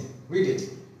 17. Read it.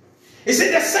 He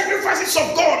said, the sacrifices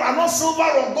of God are not silver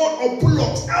or gold or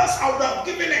bullocks, else I would have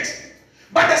given it.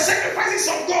 But the sacrifices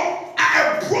of God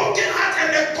are a broken heart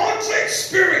and a contrite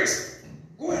spirit.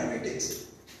 Go and read it.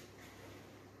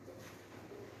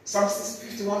 Psalm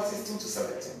 51, 16 to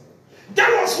 17.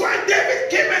 That was why David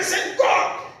came and said,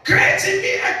 God, create in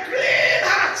me a clean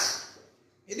heart.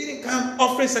 He didn't come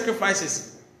offering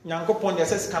sacrifices. So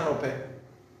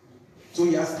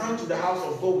he has come to the house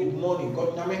of God with money.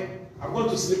 God, I'm going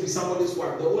to sleep with somebody's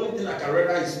wife. The only thing I can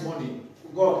render is money.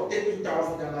 God, take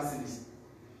 2,000 Ghana cedis.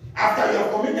 After you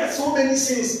have committed so many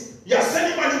sins, you are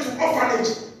sending money to orphanage.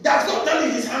 Does God tell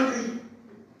you he's hungry?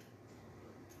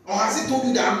 Or has he told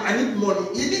you that I need money?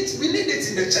 We need it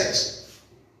in the church.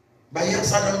 But he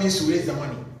has other means to raise the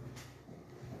money.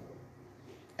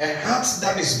 A heart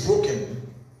that is broken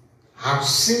has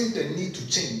seen the need to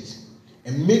change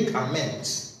and make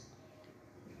amends.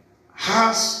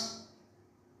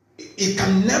 It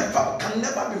can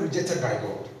never be rejected by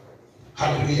God.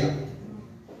 Hallelujah.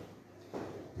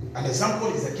 An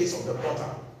example is the case of the potter.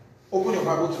 Open your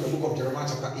Bible to the book of Jeremiah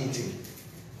chapter 18.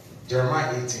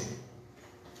 Jeremiah 18.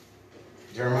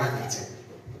 Jeremiah 18.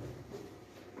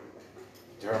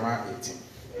 Jeremiah 18.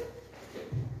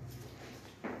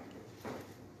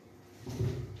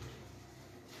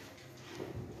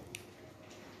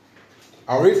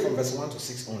 I'll read from verse 1 to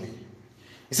 6 only.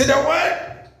 He said, the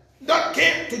word that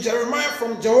came to Jeremiah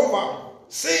from Jehovah,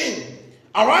 saying,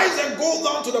 arise and go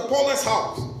down to the potter's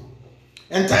house,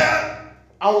 and there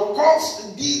I will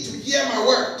cause thee to hear my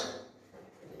word.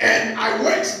 And I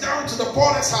went down to the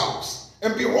potter's house,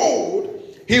 and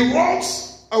behold, he wrought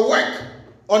a work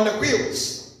on the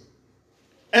wheels.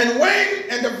 And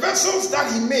the vessels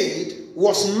that he made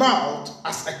was molded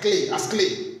as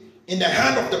clay, in the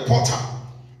hand of the potter.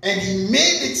 And he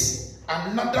made it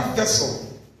another vessel,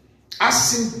 as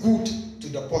seemed good to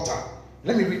the potter.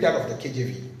 Let me read that of the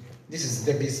KJV. This is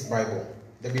Debbie's Bible,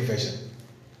 Debbie version.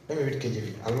 Let me read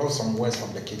KJV. I love some words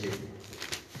from the KJV.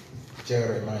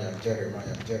 Jeremiah. Where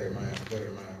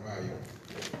are you?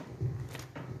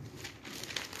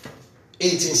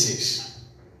 18 says.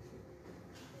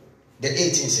 The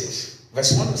 18 says.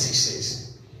 Verse 1 to 6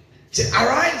 says. He said,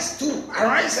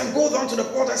 arise and go down to the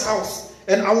potter's house,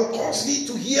 and I will cause thee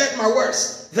to hear my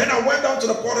words. Then I went down to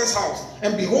the potter's house,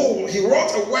 and behold, he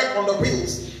wrought a work on the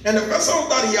wheels. And the vessel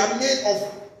that he had made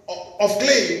of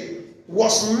clay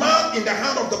was marred in the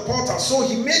hand of the potter. So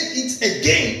he made it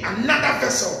again another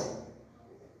vessel.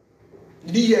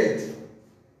 Did you hear it?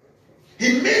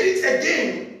 He made it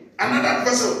again another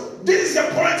vessel. This is the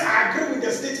point. I agree with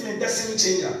the statement, destiny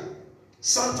changer.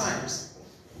 Sometimes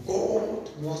God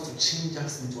wants to change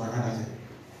us into another thing.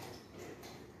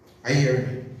 Are you hearing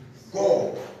me?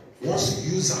 God wants to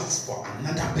use us for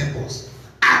another purpose.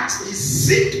 As it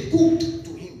seemed good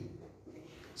to him.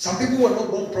 Some people were not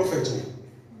born prophets.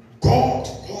 God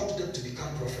called them to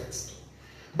become prophets.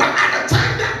 But at the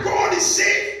time that God is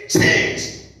saying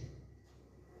change,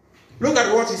 look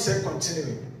at what he said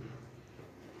continuing.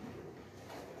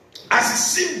 As it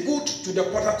seemed good to the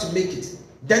potter to make it,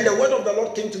 then the word of the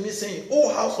Lord came to me saying,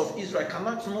 O house of Israel,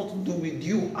 cannot not do with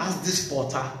you as this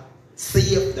potter,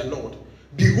 saith the Lord.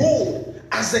 Behold,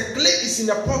 as the clay is in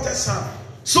the potter's hand,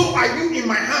 so are you in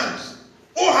my hands,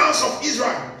 O house of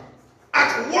Israel.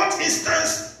 At what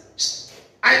instance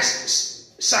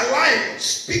shall I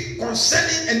speak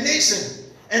concerning a nation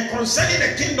and concerning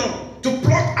a kingdom to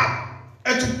pluck up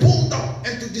and to pull down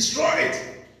and to destroy it?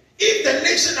 If the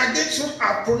nation against whom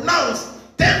I pronounce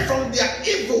them from their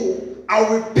evil,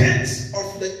 I'll repent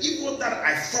of the evil that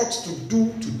I thought to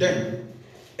do to them.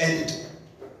 And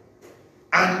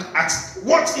at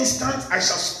what instant I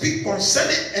shall speak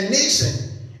concerning a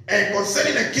nation and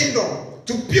concerning a kingdom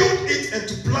to build it and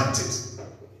to plant it.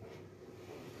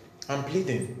 I'm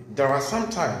pleading. There are some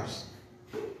times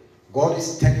God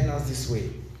is telling us this way,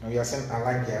 and we are saying, I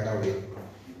like the other way.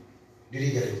 Did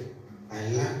you get it? I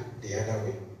like the other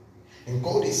way. And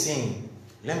God is saying,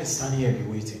 let me stand here and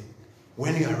be waiting.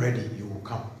 When you are ready, you will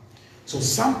come. So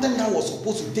something that was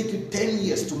supposed to take you 10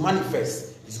 years to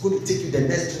manifest is going to take you the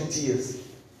next 20 years.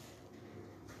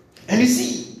 And you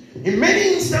see, in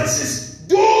many instances,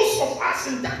 those of us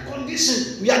in that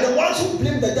condition, we are the ones who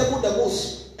blame the devil the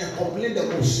most and complain the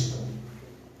most.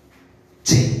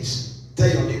 Change. Tell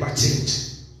your neighbor,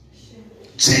 change.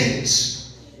 Change.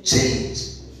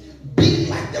 Change. Be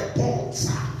like the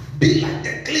potter. Be like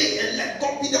the clay and let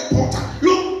God be the potter.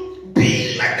 Look,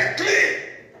 be like the clay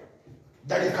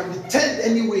that it can be turned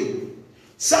anyway.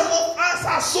 Some of us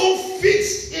are so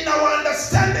fixed in our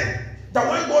understanding that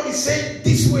when God is saying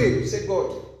this way, you say,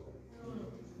 God,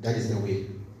 that is the way.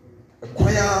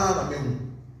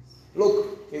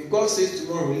 Look, if God says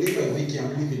tomorrow we leave a week,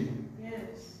 I'm leaving.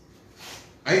 Yes.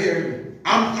 Are you hearing me?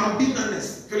 I'm being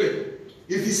honest, Philip.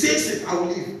 If he says it, I will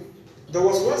leave. There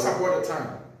was once upon a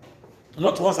time,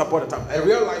 not once upon a time, a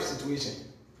real life situation.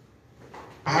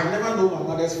 I have never known my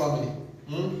mother's family.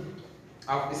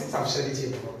 Since I've shared it here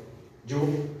before,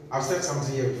 Joe, I've said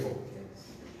something here before.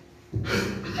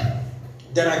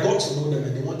 Then I got to know them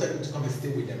and they wanted me to come and stay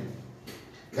with them.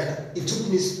 Then it took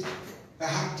me a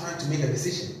hard time to make a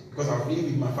decision because I've lived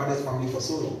with my father's family for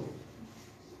so long.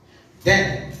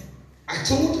 Then I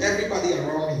told everybody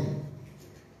around me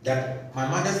that my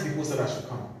mother's people said I should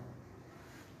come.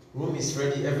 Room is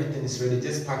ready, everything is ready,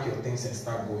 just pack your things and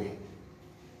start going.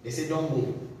 They said, don't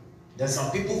go. Then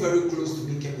some people very close to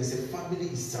me came and said, family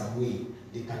is some way,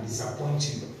 they can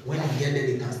disappoint you. When you get there,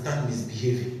 they can start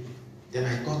misbehaving. Then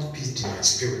I got peace in my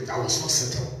spirit. I was not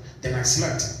settled. Then I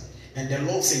slept. And the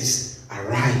Lord says,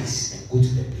 arise and go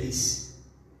to the place.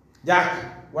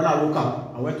 Jack, when I woke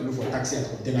up, I went to look for a taxi at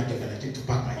Container Cafe and I came to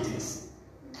pack my things.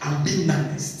 I'm being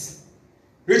honest.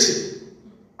 Richard,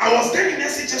 I was there in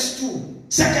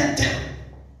SHS2, second term.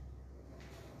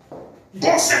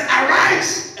 God said,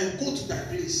 arise and go to that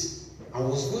place. I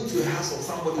was going to a house of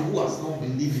somebody who has not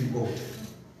believed in God.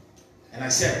 And I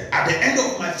said, at the end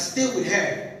of my stay with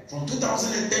her, from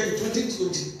 2010 to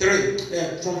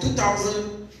 2023, from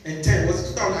 2010,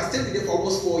 was it 2000? I stayed with her for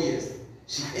almost 4 years.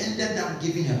 She ended up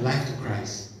giving her life to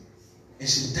Christ. And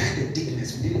she died of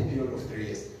sickness within a period of 3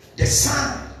 years. The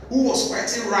son who was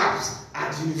writing raps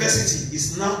at university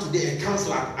is now today a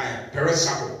counselor at Perez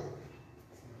Chapel.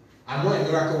 I'm not a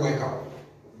miracle worker.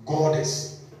 God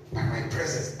is by my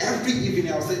presence. Every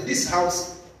evening I will say, this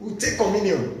house will take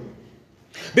communion.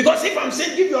 Because if I'm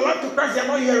saying give your life to Christ, you're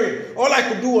not hearing. All I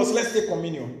could do was let's take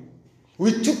communion.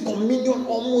 We took communion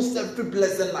almost every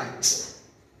blessed night.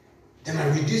 Then I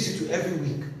reduced it to every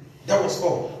week. That was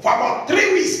all. For about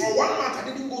 3 weeks or 1 month, I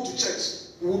didn't go to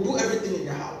church. We would do everything in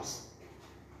the house.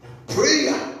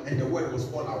 Prayer and the word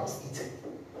was all I was eating.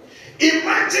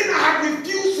 Imagine I had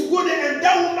refused to go there and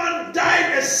that woman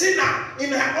died a sinner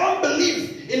in her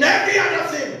unbelief, in every other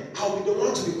thing. I'll be the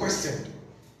one to be questioned.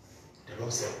 The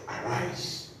Lord said,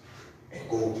 arise and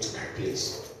go to that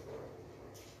place.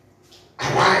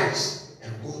 Arise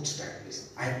and go to that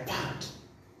place. I packed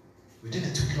within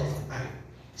the twinkling of an eye.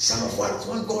 Some of us,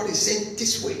 when God is saying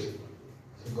this way,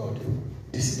 say, God,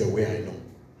 this is the way I know.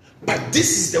 But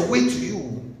this is the way to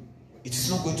you. It is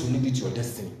not going to lead you to your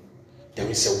destiny. There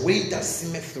is a way that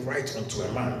seemeth right unto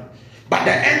a man, but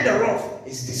the end thereof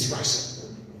is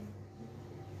destruction.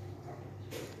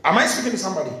 Am I speaking to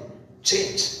somebody?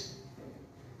 Change.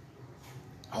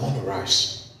 I want to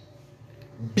rush.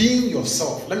 Being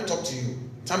yourself. Let me talk to you.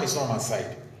 Time is not on my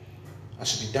side. I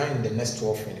should be done in the next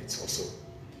 12 minutes or so.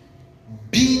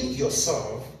 Being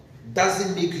yourself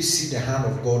doesn't make you see the hand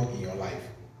of God in your life.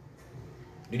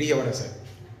 Did you hear what I said?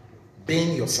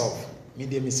 Being yourself.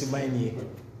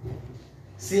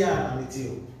 See, I'm with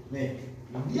you. Man,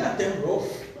 you are them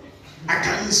rough. I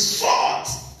can insult.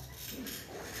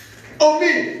 Oh,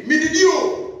 me did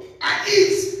you? I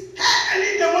eat. Hey, I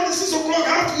need the morning 6 o'clock. I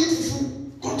have to eat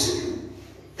food. Continue.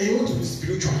 And you want to be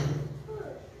spiritual.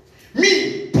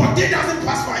 Me, but it doesn't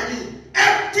pass by me.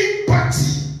 Every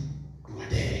party, you are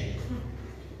there.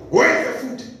 Where is the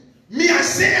food? Me, I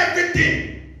say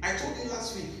everything. I told you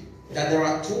last week that there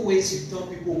are 2 ways you tell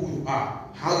people who you are,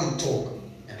 how you talk,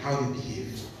 and how you behave.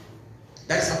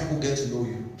 That's how people get to know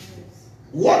you.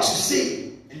 What you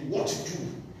say and what you do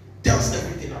tells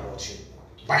everything about you.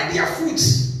 By their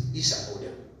fruits, ye shall know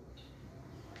them.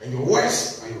 And your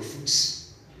words are your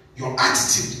fruits. Your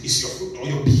attitude is your fruit, or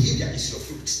your behavior is your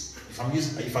fruit.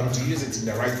 If I'm to use it in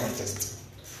the right context.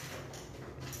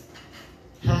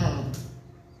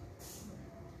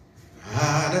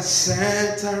 At the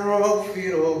center of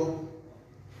it all,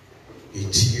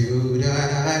 it's you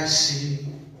that I see.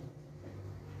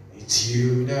 It's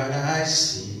you that I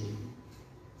see.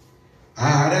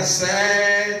 At the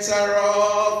center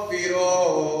of it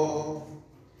all,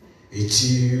 it's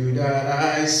you that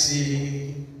I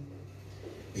see.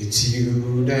 It's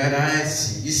you that I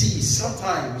see. You see,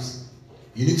 sometimes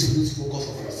you need to lose focus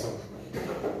of yourself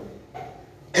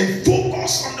and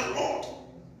focus on the Lord.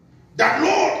 That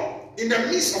Lord, in the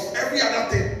midst of every other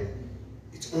thing,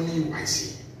 it's only you I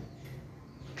see.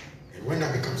 And when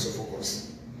that becomes your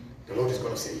focus, the Lord is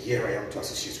going to say, here I am to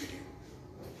associate with you.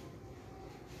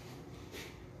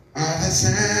 At the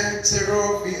center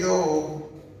of it all,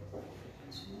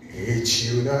 it's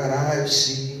you that I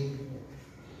see.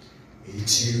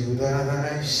 It's you that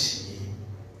I see.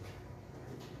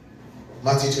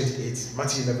 Matthew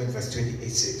 11 verse 28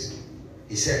 says,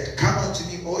 he said, come unto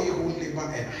me all you who labor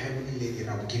and are heavily laden, and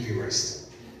I will give you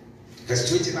rest. Verse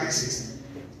 29 says,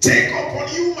 take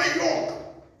upon you my yoke,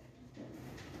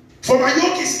 for my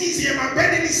yoke is easy and my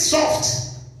burden is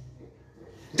soft.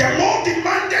 The Lord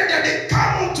demanded that they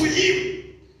come unto him.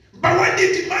 But when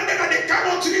they demanded that they come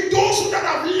unto him, those that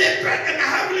have labored and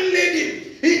are heavily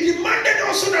laden, he demanded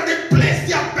also that they place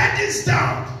their burdens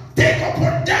down, take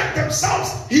upon them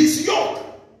themselves his yoke.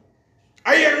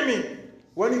 Are you hearing me?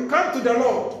 When you come to the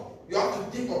Lord, you have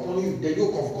to take upon you the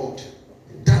yoke of God.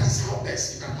 That is how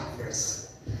best you can have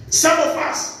rest. Some of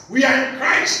us, we are in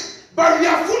Christ, but we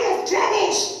are full of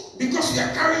troubles because we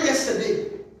are carrying yesterday.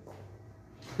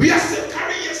 We are still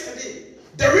carrying yesterday.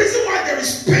 The reason why there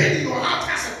is pain in your heart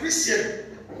as a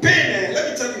Christian, pain,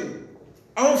 let me tell you,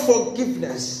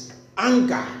 unforgiveness,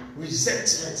 anger,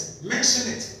 resentment,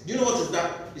 mention it. Do you know what is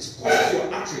that? It's causing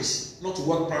your arteries not to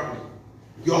work properly.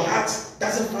 Your heart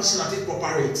doesn't function at its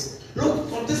proper rate.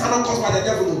 Look, these are not caused by the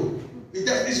devil.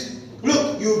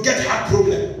 Look, you get heart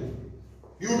problem.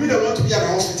 You will be the one to be at the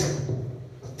hospital.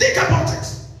 Think about it.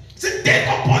 Say, take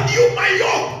upon you my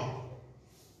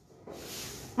yoke.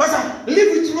 Master,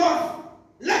 live with love.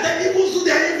 Let the evils do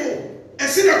their evil and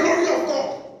see the glory of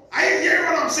God. I hear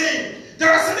what I'm saying.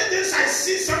 There are certain things I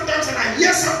see sometimes and I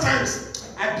hear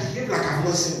sometimes. I behave like I've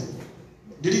not seen.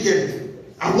 Did you get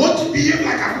it? I want to behave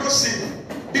like I've not seen.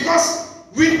 Because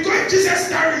with God, Jesus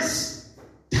tarries.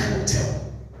 Time will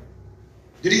tell.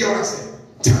 Did you hear what I said?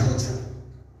 Time will tell.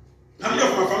 How many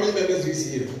of my family members do you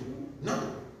see here?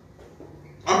 None.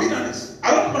 I'm being honest.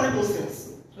 I don't mind those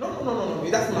things. No.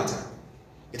 It doesn't matter.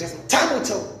 It doesn't. Time will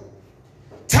tell.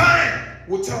 Time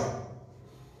will tell.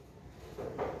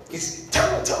 It's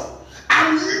time will tell.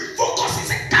 I'm refocused. He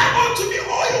said, come on to me,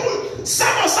 all you.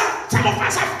 Some of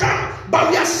us have come, but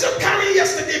we are still carrying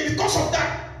yesterday because of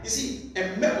that. You see,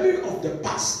 a memory of the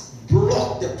past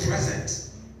blocked the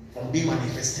present from being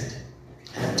manifested.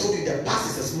 And I told you the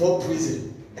past is a small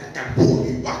prison that can hold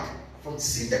you back from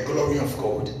seeing the glory of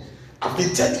God. I've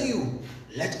been telling you,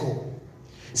 let go.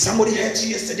 Somebody hurt you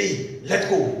yesterday, let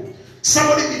go.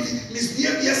 Somebody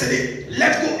misbehaved yesterday,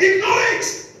 let go. Ignore it.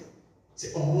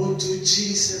 Say, unto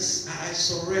Jesus I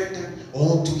surrender,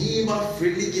 unto him I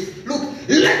freely give. Look,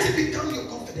 let it become your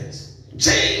confidence.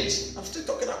 Change. I'm still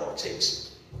talking about change.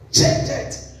 Change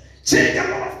it. Change a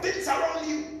lot of things around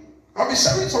you. I'll be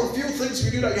sharing some few things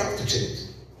with you that you have to change.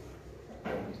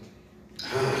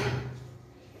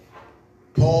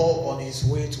 Paul, on his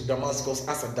way to Damascus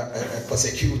as a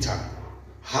persecutor,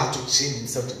 had to change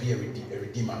himself to be a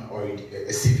redeemer or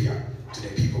a savior to the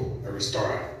people, a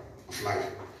restorer of life.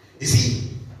 You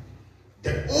see,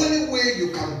 the only way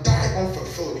you can die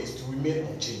unfulfilled is to remain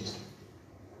unchanged.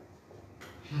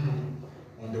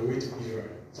 On the way to Israel,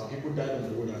 some people died in the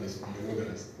wilderness.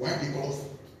 Why? Because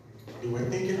they were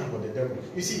thinking about the devil.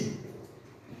 You see,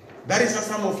 that is how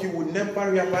some of you will never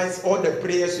realize all the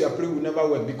prayers you are praying will never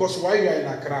work. Because while you are in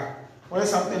Accra, when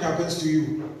something happens to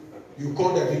you, you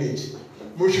call the village.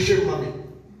 Moshe Mami.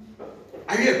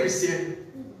 Are you a Christian?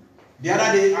 The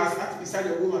other day I sat beside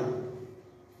a woman.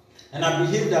 And I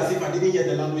behaved as if I didn't hear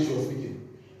the language she was speaking.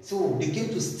 So they came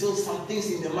to steal some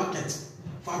things in the market.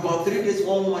 For about 3 days,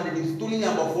 one woman, they've stolen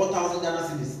about 4,000 Ghana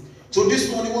cedis. So this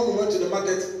morning when we went to the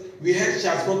market, we heard she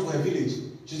has gone to her village.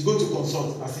 She's going to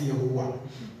consult. I said, Yehovah.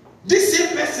 This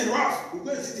same person, Ralph, will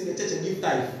go and sit in the church and give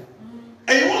tithe.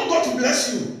 And you want God to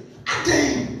bless you.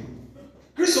 Adem.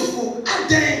 Christopher,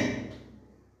 Adem.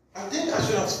 I think I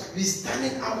should have been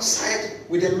standing outside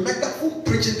with a megaphone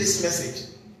preaching this message.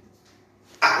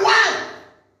 Why?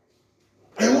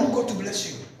 I want God to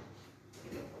bless you.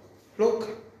 Look,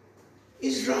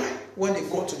 Israel, when they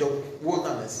got to the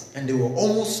wilderness and they were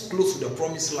almost close to the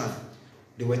promised land,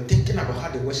 they were thinking about how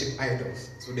they worship idols.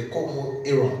 So they called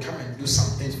Aaron, come and do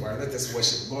some things for us. Let us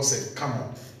worship. God said, come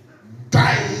on,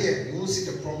 die here. You won't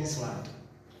see the promised land.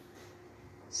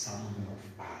 Some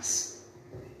of us,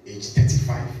 age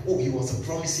 35. Oh, he was a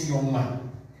promising young man.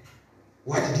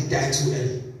 Why did he die too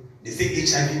early? They say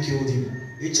HIV killed him.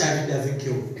 HIV doesn't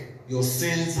kill. Your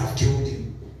sins have killed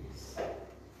you.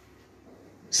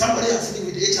 Somebody else sitting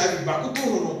with HIV, but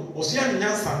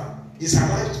is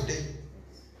alive today.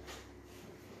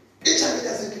 HIV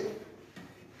doesn't kill.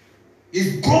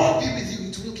 If God be with you,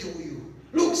 it won't kill you.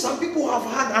 Look, some people have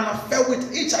had an affair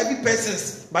with HIV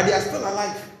persons, but they are still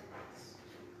alive.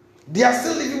 They are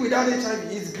still living without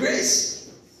HIV. It's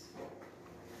grace.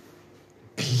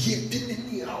 Behaving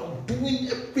anyhow, doing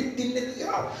everything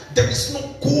anyhow. There is no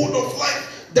code of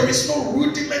life. There is no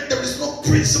rudiment. There is no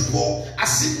principle.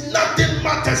 As if nothing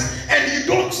matters and you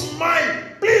don't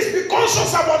mind. Please be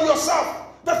conscious about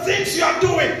yourself. The things you are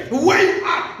doing, where you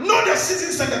are. Know the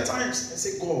seasons and the times. And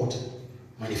say, God,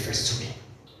 manifest to me.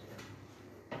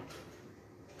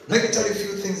 Let me tell you a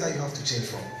few things that you have to change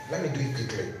from. Let me do it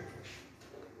quickly.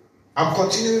 I'm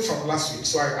continuing from last week,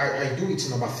 so I do it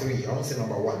number 3. I won't say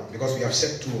number 1 because we have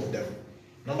said 2 of them.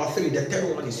 Number 3, the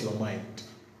third one is your mind.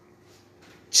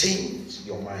 Change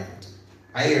your mind.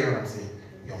 I hear what I'm saying.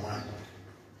 Your mind.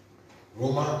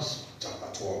 Romans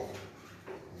chapter 12,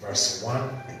 verse 1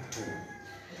 and 2.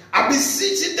 I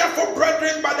beseech you therefore,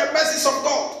 brethren, by the mercies of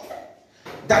God,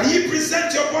 that ye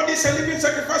present your bodies a living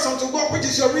sacrifice unto God, which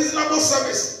is your reasonable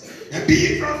service, and be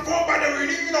ye transformed by the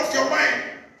renewing of your mind,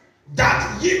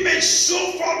 that ye may show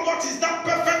forth what is that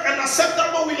perfect and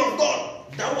acceptable will of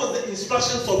God. That was the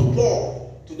instructions of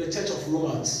Paul to the church of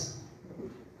Romans.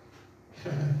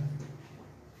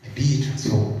 Be ye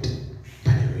transformed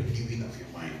by the renewing of your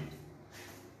mind.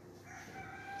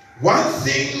 One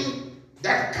thing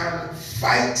that can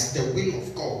fight the will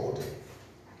of God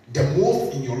the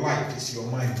most in your life is your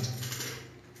mind.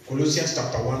 Colossians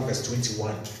chapter 1 verse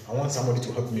 21. I want somebody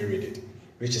to help me read it.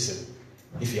 Richardson,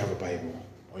 if you have a Bible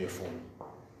on your phone.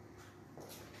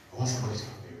 I want somebody to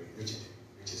help me read it.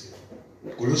 Richardson.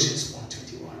 Colossians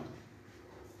 1:21.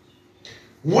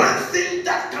 One thing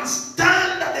that can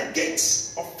stand at the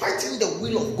gates of fighting the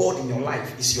will of God in your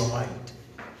life is your mind.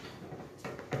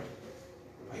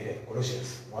 Are you there?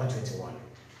 Colossians 1:21.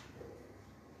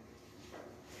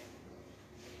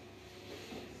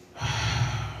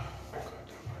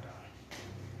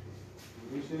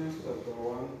 Colossians chapter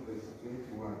 1 verse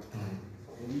 21.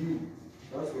 And you,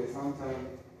 that were sometimes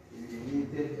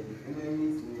alienated and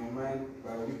enemies in your mind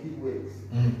by wicked works,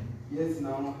 yet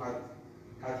now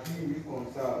had he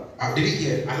reconciled. Did you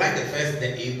hear? I like the first, the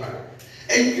A part.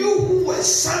 And you who were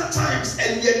sometimes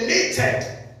alienated.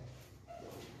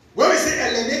 When we say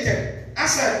alienated, I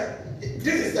said,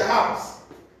 this is the house,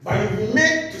 but you've been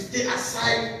made to stay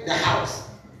aside the house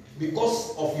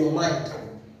because of your mind.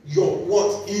 Your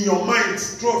what? In your mind.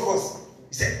 True of us.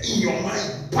 He said, in your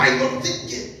mind, by your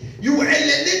thinking, you were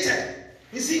alienated.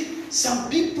 You see, some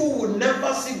people will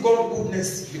never see God's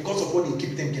goodness because of what they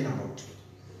keep thinking about.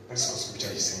 That's what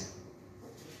scripture is saying.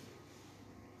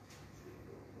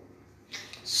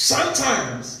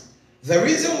 Sometimes, the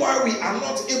reason why we are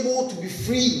not able to be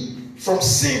free from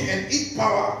sin and its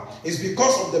power is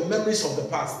because of the memories of the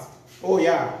past. Oh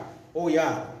yeah. Oh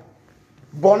yeah.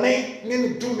 Bonnet,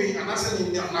 name to me, and I said,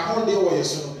 Nahonde or your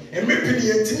son, and maybe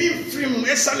the me free,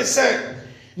 Essay said,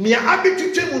 near Abbey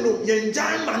to Tremuno,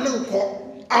 Yanjan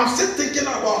Manunko. I'm still thinking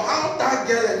about how that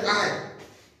girl and I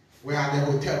were at the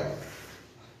hotel.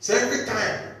 So every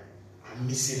time I'm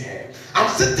missing her, I'm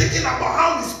still thinking about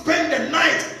how we spend the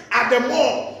night at the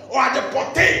mall or at the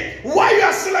potty. Why you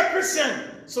are still a Christian?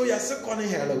 So you are still calling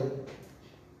hello.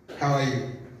 How are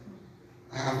you?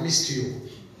 I have missed you.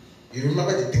 You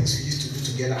remember the things we used to do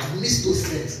together? I missed those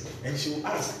things. And she will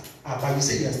ask, but you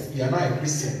say you are not a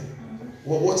Christian.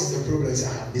 Well, what is the problem? I say,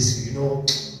 I miss you. You know,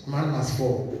 man must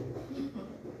fall.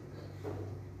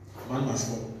 Man must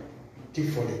fall.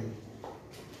 Keep falling.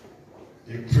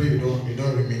 You pray you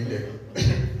don't remain there.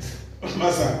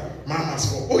 Master, man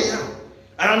must fall. Oh yeah.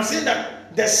 And I'm saying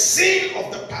that the sin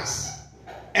of the past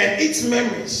and its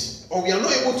memories, or we are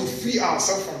not able to free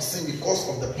ourselves from sin because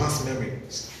of the past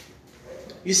memories.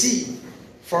 You see,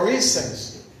 for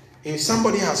instance, if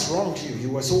somebody has wronged you,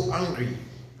 you were so angry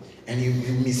and you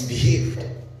misbehaved.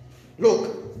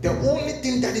 Look, the only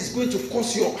thing that is going to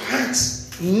cause your heart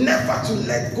never to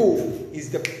let go is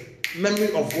the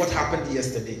memory of what happened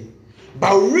yesterday.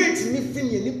 But rate me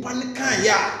fini ni panika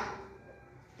ya.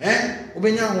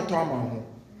 Ubenya hoto ama.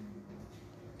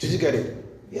 Did you get it?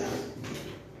 Yeah.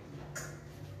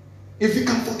 If you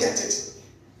can forget it.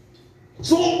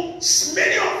 So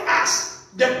many of us,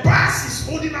 the past is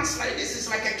holding us like this. It's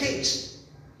like a cage.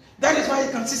 That is why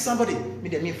you can see somebody.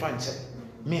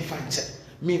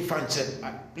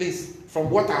 Please, from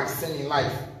what I have seen in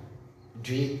life,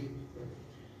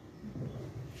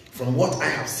 from what I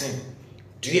have seen,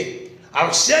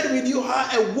 I've shared with you how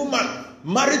a woman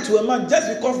married to a man just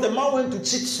because the man went to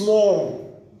cheat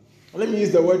small. Let me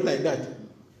use the word like that.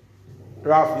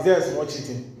 Ralph, is there small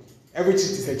cheating? Every cheat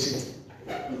is a cheat.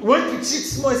 Went to cheat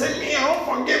small. He said, me, I won't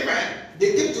forgive her.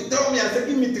 They came to tell me, I said,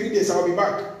 give me 3 days, I'll be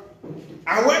back.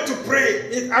 I went to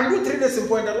pray. I do 3 days in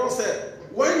point. The Lord said,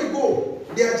 when you go,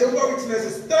 they are Jehovah's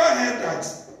Witnesses. Tell her that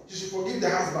you should forgive the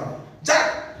husband.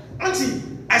 Jack, auntie,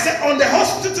 I said, on the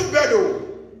hospital bed,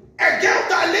 a girl,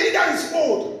 that lady that is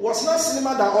old, was now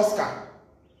slimmer than Oscar.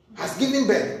 Has given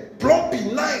birth.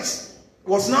 Plumpy, nice.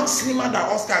 Was now slimmer than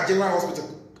Oscar at General Hospital.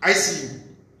 ICU.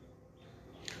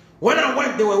 When I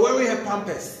went, they were wearing her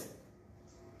pampers.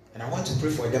 And I went to pray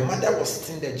for her. The mother was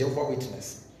sitting there, Jehovah's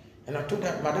Witness. And I told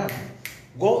her, Madam,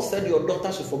 God said your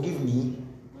daughter should forgive me.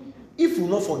 If you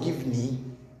will not forgive me,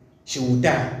 she will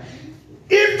die.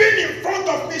 Even in front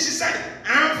of me, she said,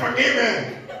 I'm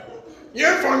forgiven.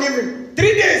 You're forgiven.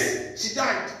 3 days, she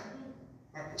died.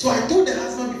 So I told the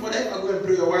husband before that if I go and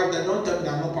pray your wife, that don't tell me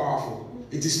that I'm not powerful.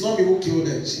 It is not me who killed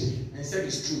them. And he said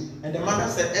it's true. And the mother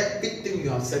said, everything you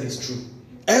have said is true.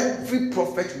 Every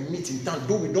prophet we meet in town,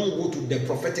 though we don't go to the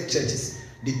prophetic churches,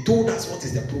 they told us what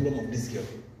is the problem of this girl.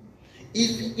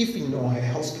 If in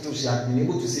her hospital she had been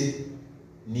able to say,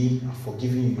 "Nee, I've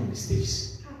forgiven you your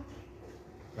mistakes."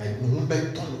 Like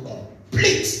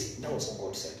complete. That was what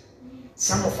God said.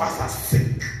 Some of us are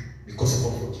sick because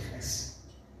of unforgiveness.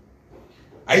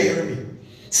 Are you hearing me?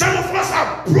 Some of us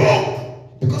are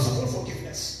broke because of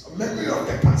unforgiveness. A memory of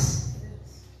the past.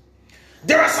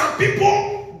 There are some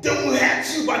people, they will hurt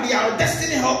you, but they are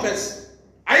destiny helpers.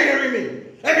 Are you hearing me?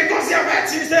 And because they have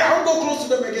hurt you, you say, I won't go close to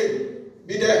them again.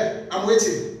 Be there. I'm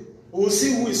waiting. We will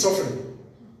see who is suffering.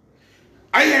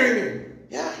 Are you hearing me?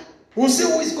 Yeah. We'll see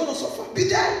who is going to suffer. Be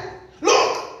there.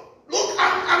 Look,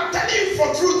 I'm telling you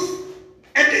for truth.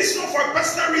 And this is not for a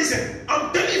personal reason.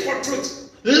 I'm telling you for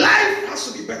truth. Life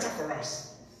has to be better for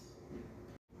us.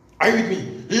 Are you with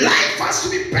me? Life has to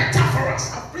be better for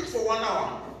us. I've preached for 1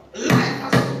 hour. Life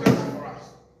has to be better for us.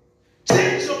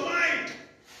 Change your mind.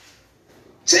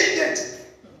 Change it.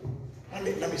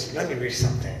 Let me read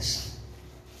some things.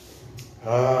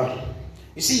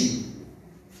 You see,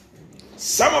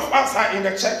 some of us are in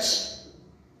the church.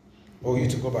 Oh, you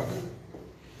to go back.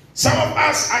 Some of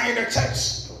us are in the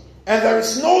church, and there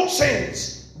is no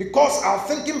change because our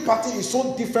thinking pattern is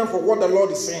so different from what the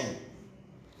Lord is saying.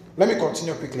 Let me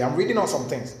continue quickly. I'm reading on some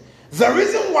things. The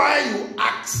reason why you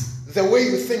act the way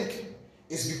you think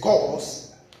is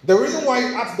because the reason why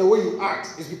you act the way you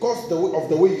act is because of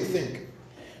the way you think.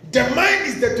 The mind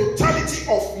is the totality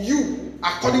of you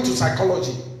according to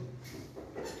psychology.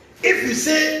 If you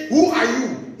say, who are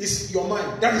you? It's your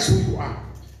mind. That is who you are.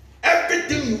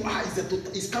 Everything you are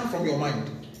is come from your mind.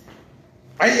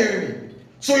 Are you hearing me?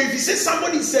 So if you say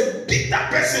somebody is a bitter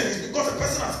person, it's because the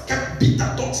person has kept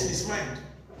bitter thoughts in his mind.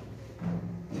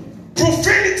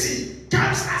 Profanity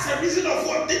comes as a reason of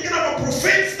what? Thinking about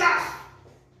profane stuff.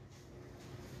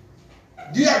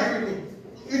 Do you agree with me?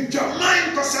 In your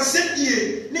mind, because I said,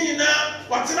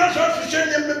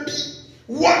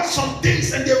 what some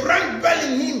things, and they rang bell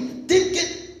in him,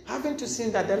 thinking, having to see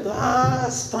that the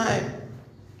last time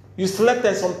you slept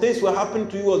and some things will happen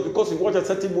to you was because you watch a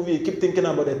certain movie, you keep thinking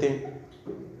about the thing.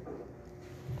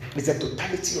 It's a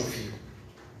totality of you.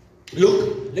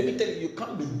 Look, let me tell you, you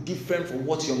can't be different from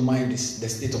what your mind is, the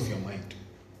state of your mind.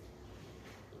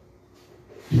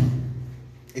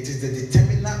 It is the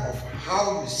determiner of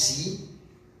how you see,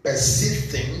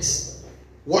 perceive things,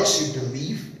 what you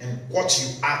believe, and what you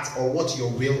act, or what your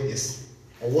will is,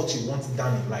 or what you want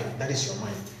done in life. That is your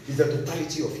mind. It's the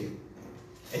totality of you.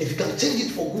 And if you can change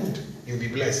it for good, you'll be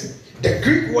blessed. The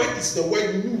Greek word is the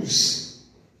word nous.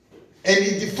 And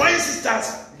it defines it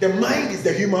as the mind is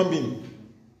the human being.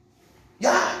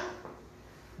 Yeah.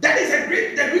 That is the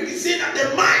Greek is saying that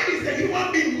the mind is the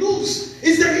human being. Nous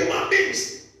is the human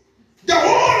beings. The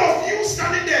whole of you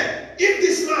standing there. If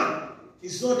this man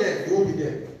is not there, you won't be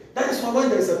there. That is why when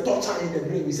there is a torture in the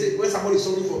brain, we say when somebody is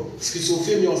suffering for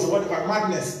schizophrenia or something,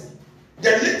 madness,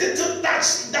 the little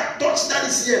touch that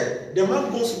is here, the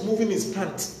man goes moving his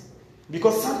pants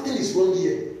because something is wrong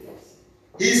here.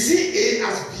 He see A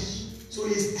as B, so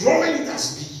he's drawing it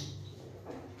as B.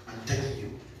 I'm telling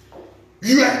you,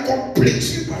 you are complete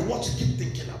you by what you keep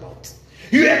thinking about.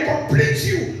 You are complete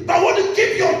you by what you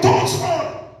keep your thoughts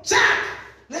on. Jack,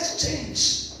 let's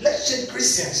change. Let's change,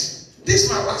 Christians. This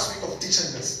is my last week of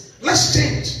teaching this. Let's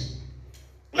change.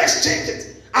 Let's change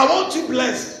it. I want you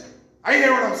blessed. Are you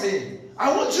hearing what I'm saying?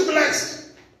 I want you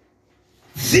blessed.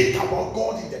 Think about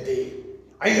God in the day.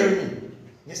 Are you hearing me?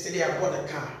 Yesterday I bought a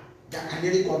car that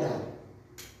nearly got down.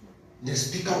 The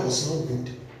speaker was no good.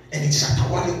 And it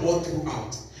shatawali all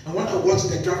throughout. And when I watched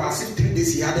the driver, I said 3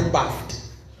 days he hadn't bathed.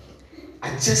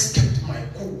 I just kept my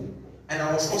cool. And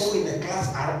I was also in the class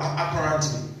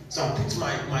apparently. So I put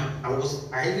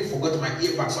I even forgot my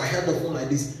earbag, so I held the phone like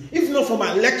this. If not for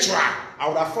my lecturer, I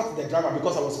would have fought the driver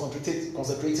because I was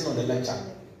concentrating on the lecture.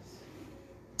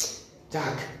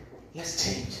 Jack, let's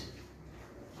change.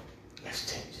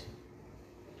 Let's change.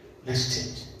 Let's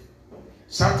change.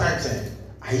 Sometimes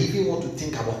I even want to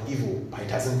think about evil, but it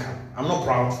doesn't come. I'm not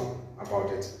proudful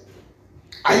about it.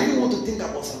 I even want to think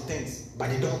about some things, but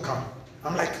they don't come.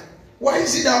 I'm like, why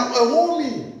is it that a whole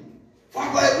me for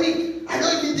about a week? I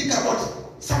don't even think about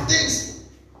some things.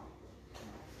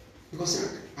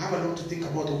 Because I have a lot to think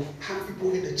about. Have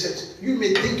people in the church. You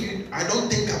may think I don't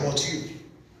think about you.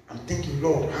 I'm thinking,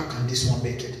 Lord, how can this one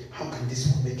make it? How can this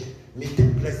one make it? Make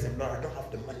them, bless them. Lord, I don't have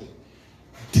the money.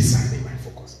 This has been my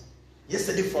focus.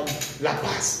 Yesterday from La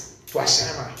Paz to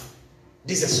Ashama.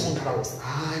 This is a song that I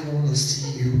want to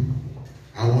see you.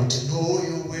 I want to know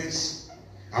your ways.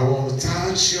 I want to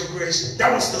touch your grace.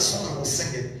 That was the song I was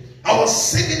singing. I was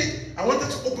singing it. I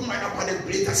wanted to open my app and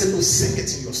play it. I said, no, sing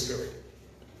it in your spirit.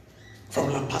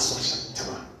 From La Paz to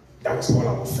Ashama. That was all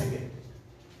I was singing.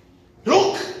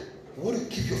 Look, what you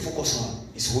keep your focus on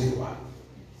is who you are.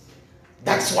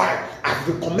 That's why I've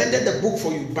recommended the book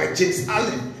for you by James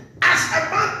Allen. As a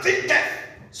man thinketh,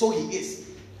 so he is.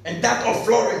 And that of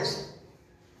Florence.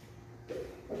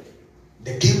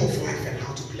 The game of life and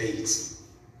how to play it.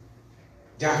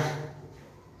 Jack,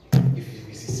 if it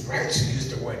is right to use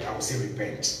the word, I will say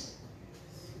repent.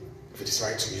 If it is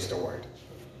right to use the word.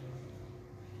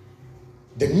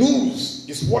 The nous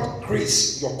is what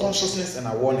creates your consciousness and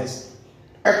awareness.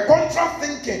 A contra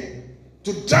thinking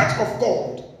to judge of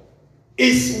God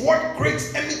is what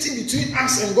creates enmity between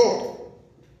us and God.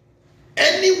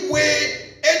 Any way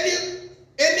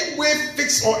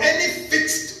fixed or any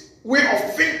fixed way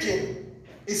of thinking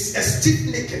is a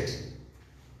stiff-necked.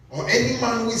 Or any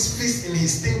man who is fixed in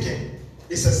his thinking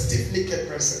is a stiff-necked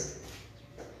person.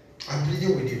 I'm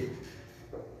pleading with you.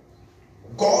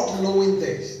 God, knowing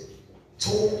this,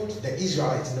 told the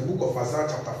Israelites in the book of Isaiah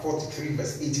chapter 43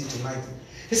 verse 18 to 19.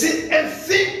 He said, and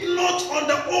think not on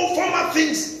the old former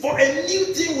things, for a new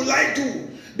thing will I do.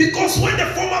 Because when the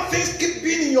former things keep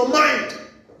being in your mind,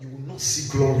 you will not see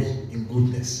glory in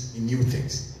goodness, in new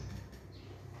things.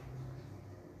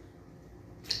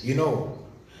 You know,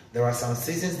 there are some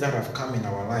seasons that have come in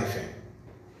our life and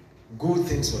good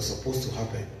things were supposed to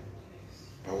happen,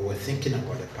 but we were thinking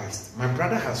about the past. My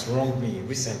brother has wronged me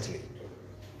recently.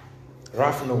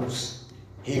 Ralph knows.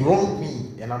 He wronged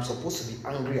me and I'm supposed to be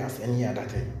angry as any other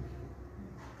thing.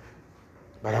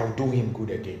 But I'll do him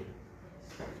good again.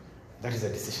 That is a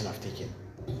decision I've taken.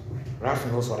 Ralph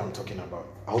knows what I'm talking about.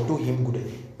 I'll do him good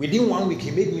again. Within 1 week, he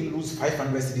made me lose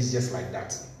 500 cedis just like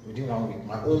that. Within 1 week,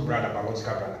 my own brother,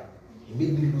 biological brother, he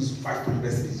made me lose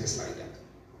 500 cedis just like that.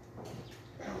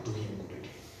 But I'll do him good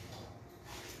again.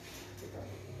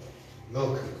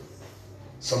 Look,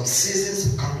 some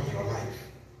seasons will come in your life.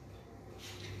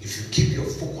 If you keep your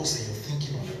focus and your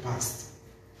thinking on the past,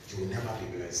 you will never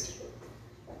be blessed.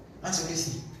 That's what you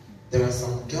see. There are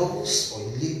some girls or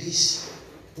ladies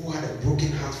who had a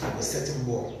broken heart from a certain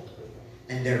boy,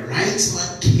 and the right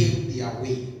man came their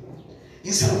way.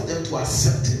 Instead of them to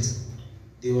accept it,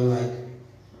 they were like,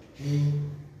 me,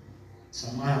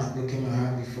 someone has broken my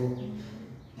heart before.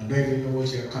 I don't even know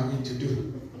what you're coming to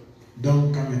do.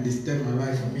 Don't come and disturb my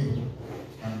life for me.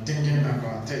 I'm thinking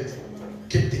about it.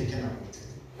 Keep thinking about it.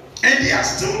 And they are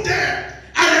still there.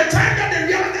 At the time that they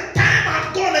realize the time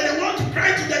had gone and they want to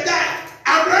cry to the guy,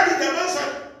 I'm ready. The man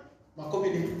said,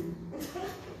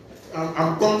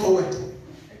 I'm gone forward.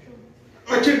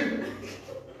 Okay.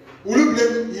 Will you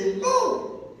blame him?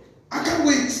 No. I can't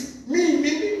wait. Me.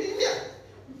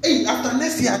 Hey, after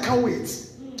next year, I can't wait.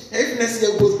 If next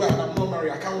year goes by and I'm not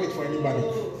married, I can't wait for anybody.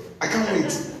 I can't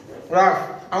wait.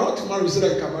 Ralph, I want to marry so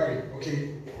that you can marry.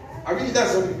 Okay? I mean,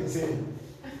 that's what you've been saying.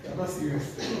 I'm not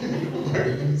serious.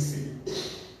 Let me see.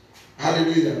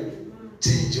 Hallelujah.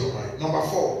 Change your mind. Number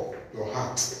 4, your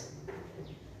heart.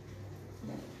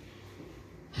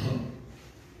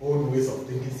 Old ways of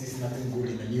thinking sees nothing good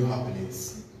in the new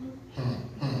happenings.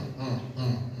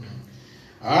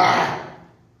 I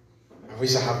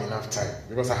wish I have enough time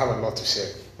because I have a lot to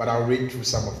share. But I'll read through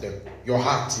some of them. Your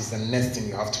heart is the next thing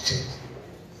you have to change.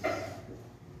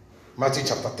 Matthew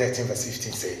chapter 13 verse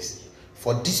 15 says,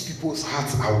 for these people's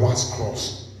hearts are once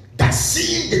crossed, that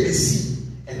seeing they may see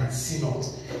and that see not,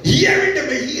 hearing they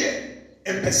may hear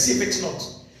and perceive it not.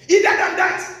 Either than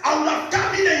that, I will have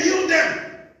come in and healed them.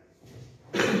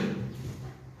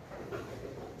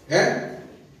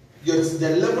 The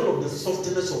level of the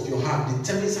softness of your heart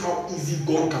determines how easy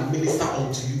God can minister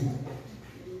unto you.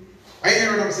 Are you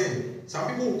hearing what I'm saying? Some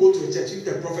people will go to a church, if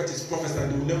the prophet is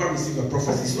prophesying, they will never receive a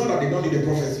prophecy. It's not that they don't need a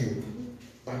prophecy,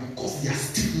 but because they are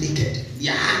still naked,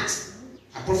 their hearts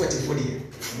are prophetic for the year.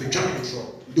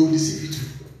 They will deceive you too.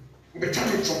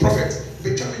 Prophet,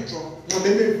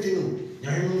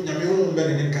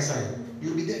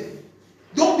 you'll be there.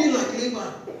 Don't be like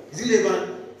Laban. Is it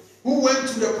Laban who went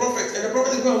to the prophet and the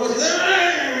prophet is going to say,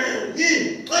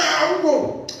 I will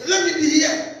go. Let me be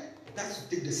here. That's to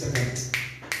take the servant.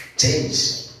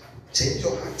 Change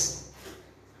your heart.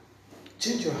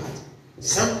 Change your heart.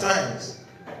 Sometimes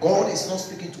God is not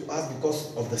speaking to us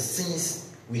because of the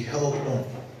sins we held on.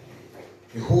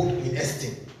 We hold in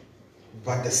esteem.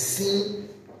 But the sin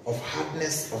of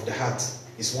hardness of the heart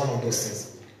is one of those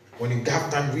sins. When you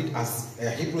have time, read as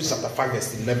Hebrews chapter 5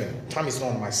 verse 11. Time is not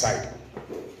on my side.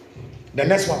 The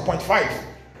next one, point 5.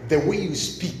 The way you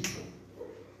speak.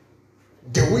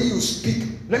 The way you speak.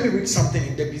 Let me read something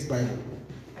in Debbie's Bible.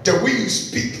 The way you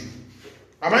speak.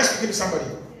 Am I speaking to somebody?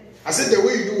 I said the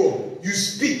way you do what? You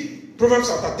speak. Proverbs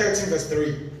chapter 13 verse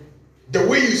 3. The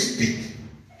way you speak.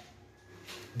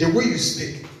 The way you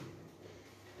speak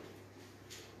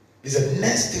is the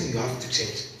next thing you have to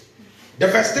change. The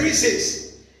verse 3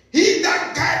 says, he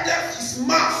that guardeth his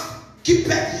mouth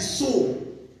keepeth his soul.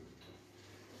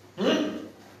 I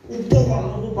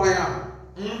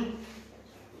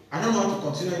don't know how to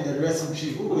continue in the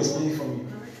relationship. Who will explain it for me?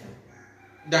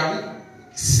 That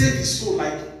save his soul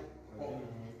like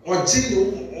or so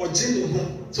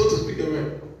to speak the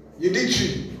word. You did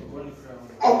 3.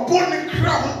 Upon the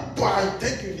crown by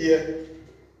thank you, dear.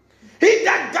 He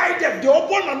that guideth the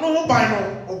upon and no by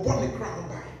no upon the crown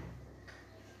by.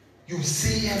 You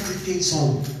say everything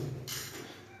so.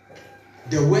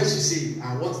 the words you say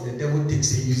are what the devil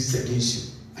takes and uses against you.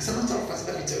 As a matter of fact,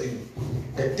 let me tell you,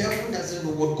 the devil doesn't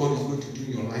know what God is going to do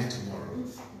in your life tomorrow.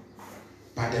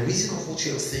 But the reason of what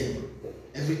you are saying,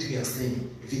 everything you are saying,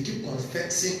 if you keep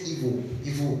confessing evil,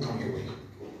 evil will come your way.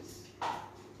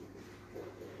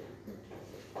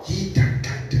 He that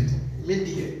guided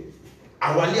me,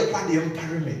 our leper the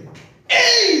empowerment.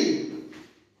 Hey!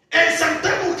 And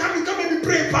sometimes we come and be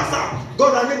praying, Pastor.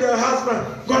 God, I need a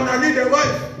husband. God, I need a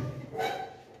wife.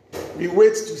 We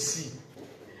wait to see.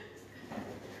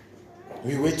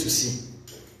 We wait to see.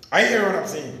 I hear what I'm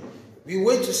saying. We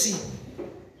wait to see.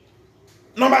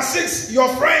 Number 6, your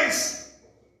friends.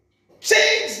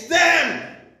 Change them.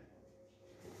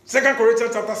 2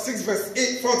 Corinthians chapter 6, verse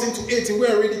 14 to 18. We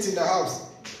read it in the house.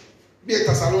 Be a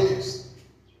Thessalonians.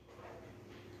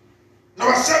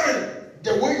 Number 7,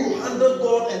 the way you handle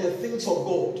God and the things of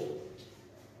God.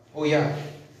 Oh yeah.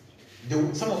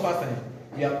 Some of us,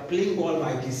 we are playing God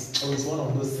like it's one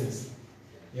of those things.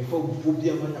 A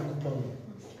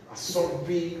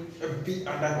big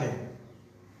other thing.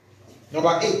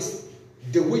 Number 8,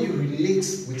 the way you relate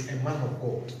with a man of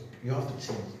God. You have to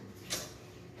change.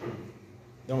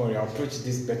 Don't worry, I'll preach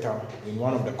this better in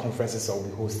one of the conferences I'll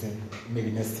be hosting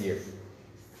maybe next year.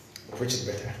 I'll preach it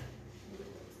better.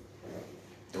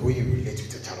 The way you relate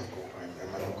with a child of God and a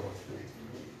man of God.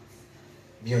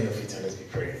 Be on your feet and let's be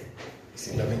praying. It's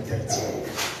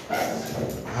 11:30. I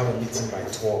have a meeting by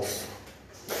 12.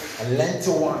 And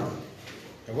Lenten 1.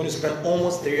 I'm going to spend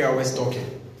almost 3 hours talking.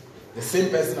 The same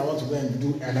person I want to go and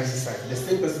do an exercise. The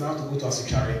same person I want to go to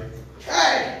Asuchari.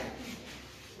 Hey!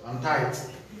 I'm tired.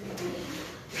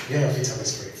 Be on your feet and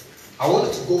let's pray. I want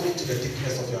you to go into the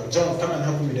deepness of your... John, come and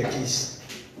help me with the keys.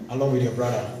 Along with your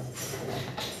brother.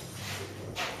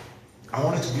 I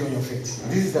want you to be on your feet.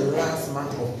 This is the last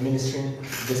month of ministering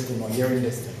this thing or hearing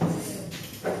this thing.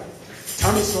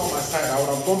 Time is not on my side. I would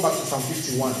have gone back to Psalm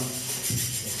 51.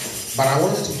 But I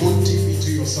want you to go deep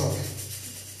into yourself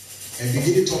and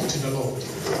begin to talk to the Lord.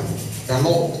 The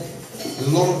Lord, a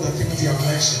lot of the things you have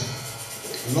mentioned,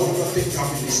 a lot of the things have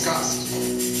been discussed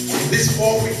in these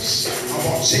 4 weeks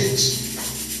about change.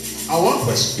 I want to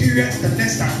experience the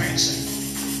next dimension.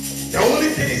 The only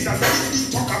thing is that I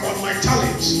didn't talk about my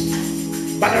talent.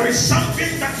 But there is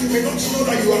something that you may not know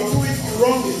that you are doing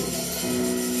wrongly.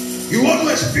 You want to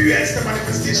experience the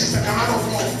manifestations and the hand of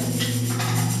God.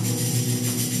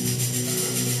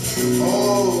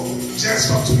 Oh, just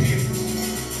talk to him.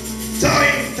 Tell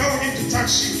him to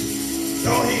touch you.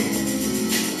 Tell him,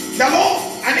 the Lord,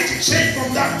 I need to change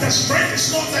from that. The strength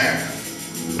is not there.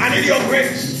 I need your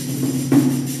grace.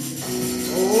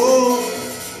 Oh,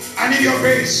 I need your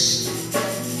grace.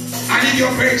 I need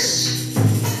your grace.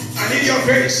 I need your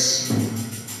grace.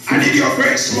 I need your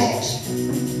grace, Lord.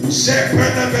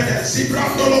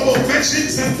 Mention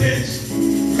something.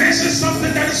 Mention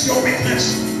something that is your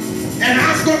weakness. And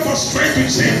ask God for strength to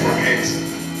change from it.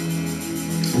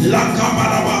 Lord,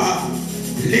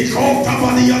 lift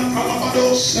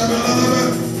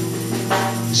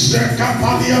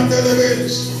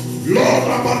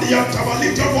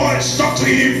your voice. Talk to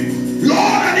him. Lord,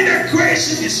 I need a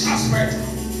grace in this aspect.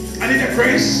 I need a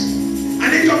grace. I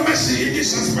need your mercy in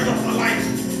this aspect of my life.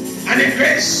 I need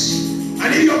grace. I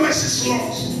need your mercy,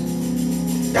 Lord.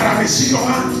 That I may see your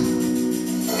hand.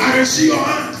 I may see your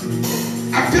hand.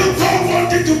 I feel God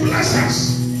wanting to bless us.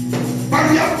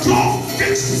 But we are so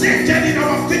fixated in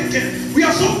our thinking. We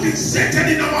are so fixated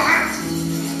in our heart.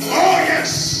 Oh yes.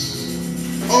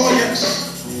 Oh yes.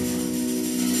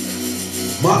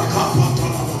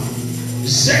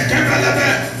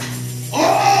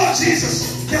 Oh Jesus.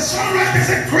 The songwriter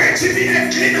said, create in me a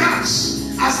clean heart.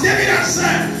 As David had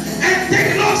said, and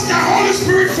take not the Holy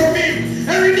Spirit from me,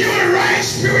 and renew a right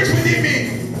spirit within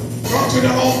me. Talk to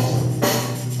the Lord.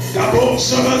 Talk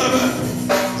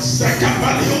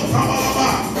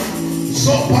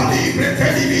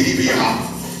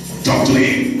to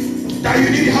him that you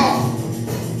need help.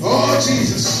 Oh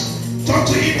Jesus. Talk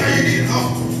to him that you need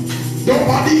help.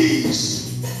 Nobody's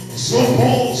so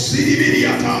Paul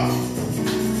Sidibidiata.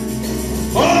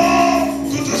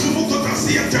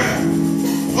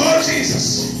 Oh Jesus,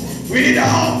 we need the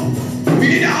help. We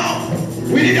need the help.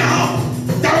 We need the help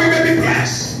that we may be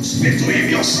blessed. Speak to him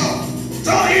yourself.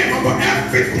 Tell him about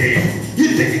everything. You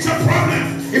think it's a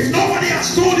problem. If nobody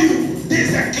has told you, this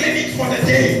is a clinic for the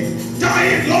day. Tell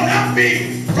him, Lord, help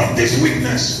me from this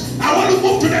weakness. I want to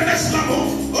move to the next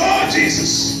level. Oh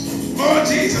Jesus. Oh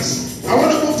Jesus. I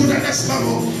want to move to the next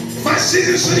level. My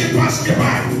season shouldn't pass me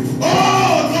by.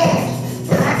 Oh Lord.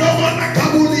 Radoma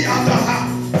Nakabuli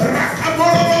Adaha.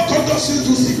 Rakabororo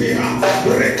Kotosu Sibeha.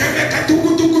 Rekemeka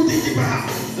Tukutuku Tikibaha.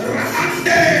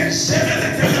 Raande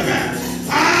Senele Telebe.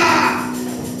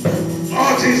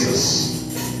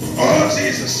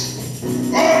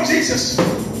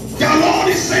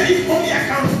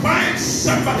 can find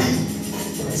somebody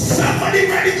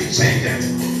ready to change it.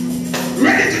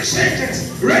 Ready to change it.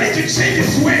 Ready to change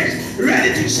his ways.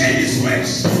 Ready to change his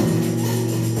ways.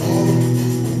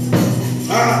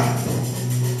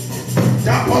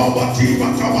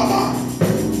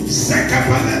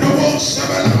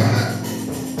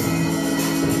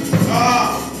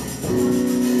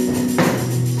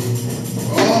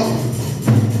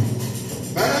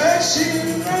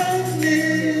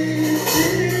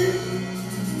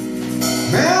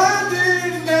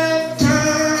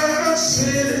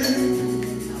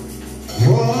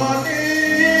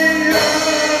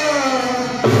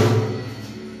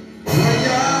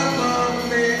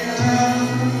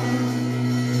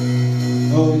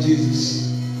 Oh Jesus.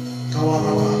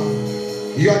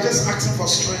 You are just asking for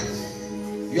strength.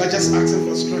 You are just asking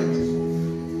for strength.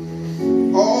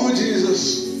 Oh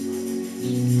Jesus.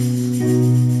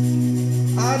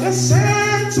 At the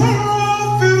center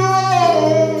of it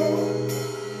all,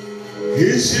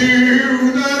 it's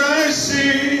you that I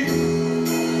see.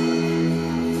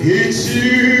 It's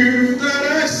you that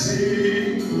I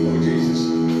see. Oh Jesus.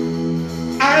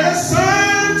 At the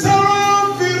center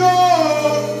of it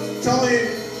all, tell him,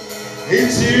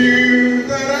 it's you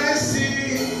that I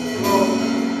see.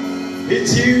 Oh,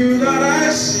 it's you that I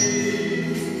see.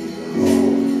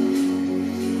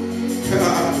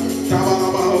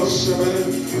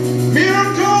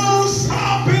 Miracles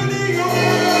happening on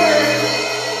earth.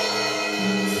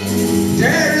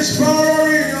 There is power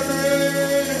in your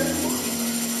name.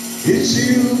 It's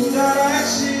you that I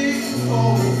see.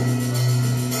 Oh,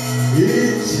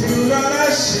 it's you that I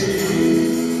see.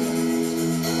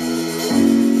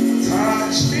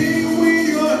 Touch me with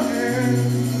your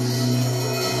hands,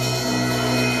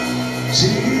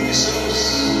 Jesus.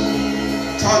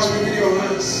 Touch me with your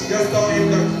hands. Just tell him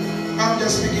that I'm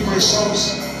just speaking my songs.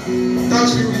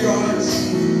 Touch me with your hands.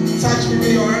 Touch me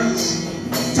with your hands.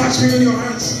 Touch me with your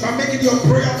hands. By making your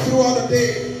prayer throughout the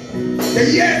day. The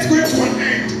year is going to an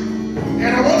end.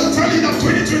 And I want to tell you that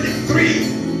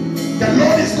 2023, the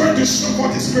Lord is going to show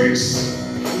forth His grace.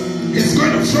 He's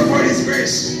going to show forth His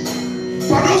grace.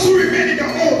 But those who remain in the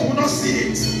old will not see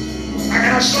it. I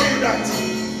can assure you that.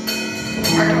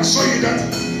 I can assure you that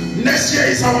next year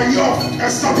is our year of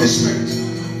establishment.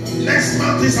 Next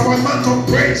month is our month of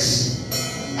praise.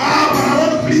 But I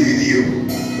want to plead with you.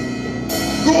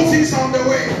 Good things are on the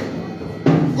way.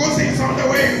 Good things are on the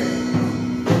way.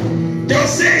 They'll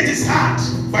say it is hard,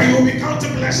 but you will be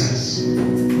counting blessings.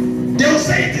 They'll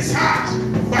say it is hard,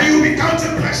 but you will be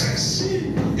counting blessings.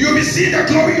 You will be seeing the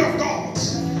glory of God.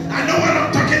 I know what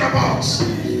I'm talking about.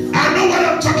 I know what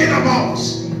I'm talking about.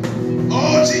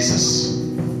 Oh Jesus.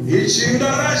 It's you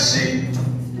that I see.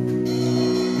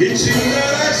 It's you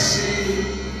that I see.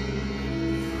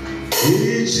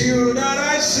 It's you that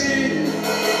I see.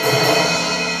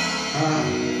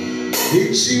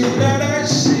 It's you that I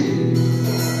see.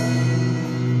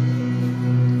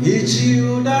 It's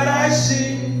you that I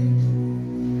see.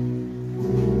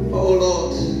 Oh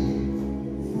Lord.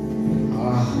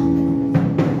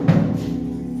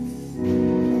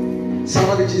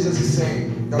 Somebody, Jesus is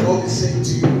saying, the Lord is saying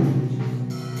to you,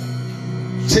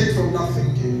 take from that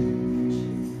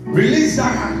thinking. Release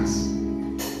that hand.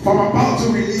 For I'm about to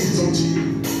release it unto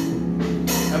you.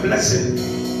 A blessing.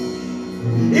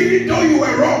 Even though you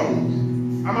were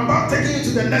wrong, I'm about taking you to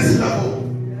the next level.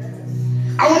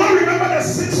 I will not remember the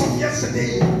sins of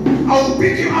yesterday. I will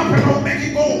pick you up and I will make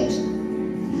you gold.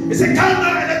 It's a come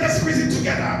down and let us reason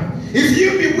together. If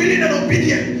you be willing and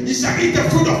obedient, you shall eat the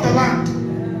fruit of the land.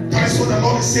 That is what the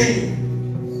Lord is saying.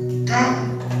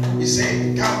 Come. He's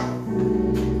saying,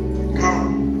 come.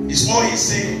 Come. It's all He's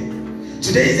saying.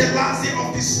 Today is the last day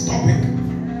of this topic.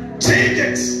 Change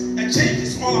it. And change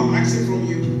is all I'm asking from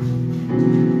you.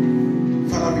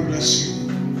 Father, we bless you.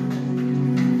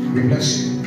 We bless you.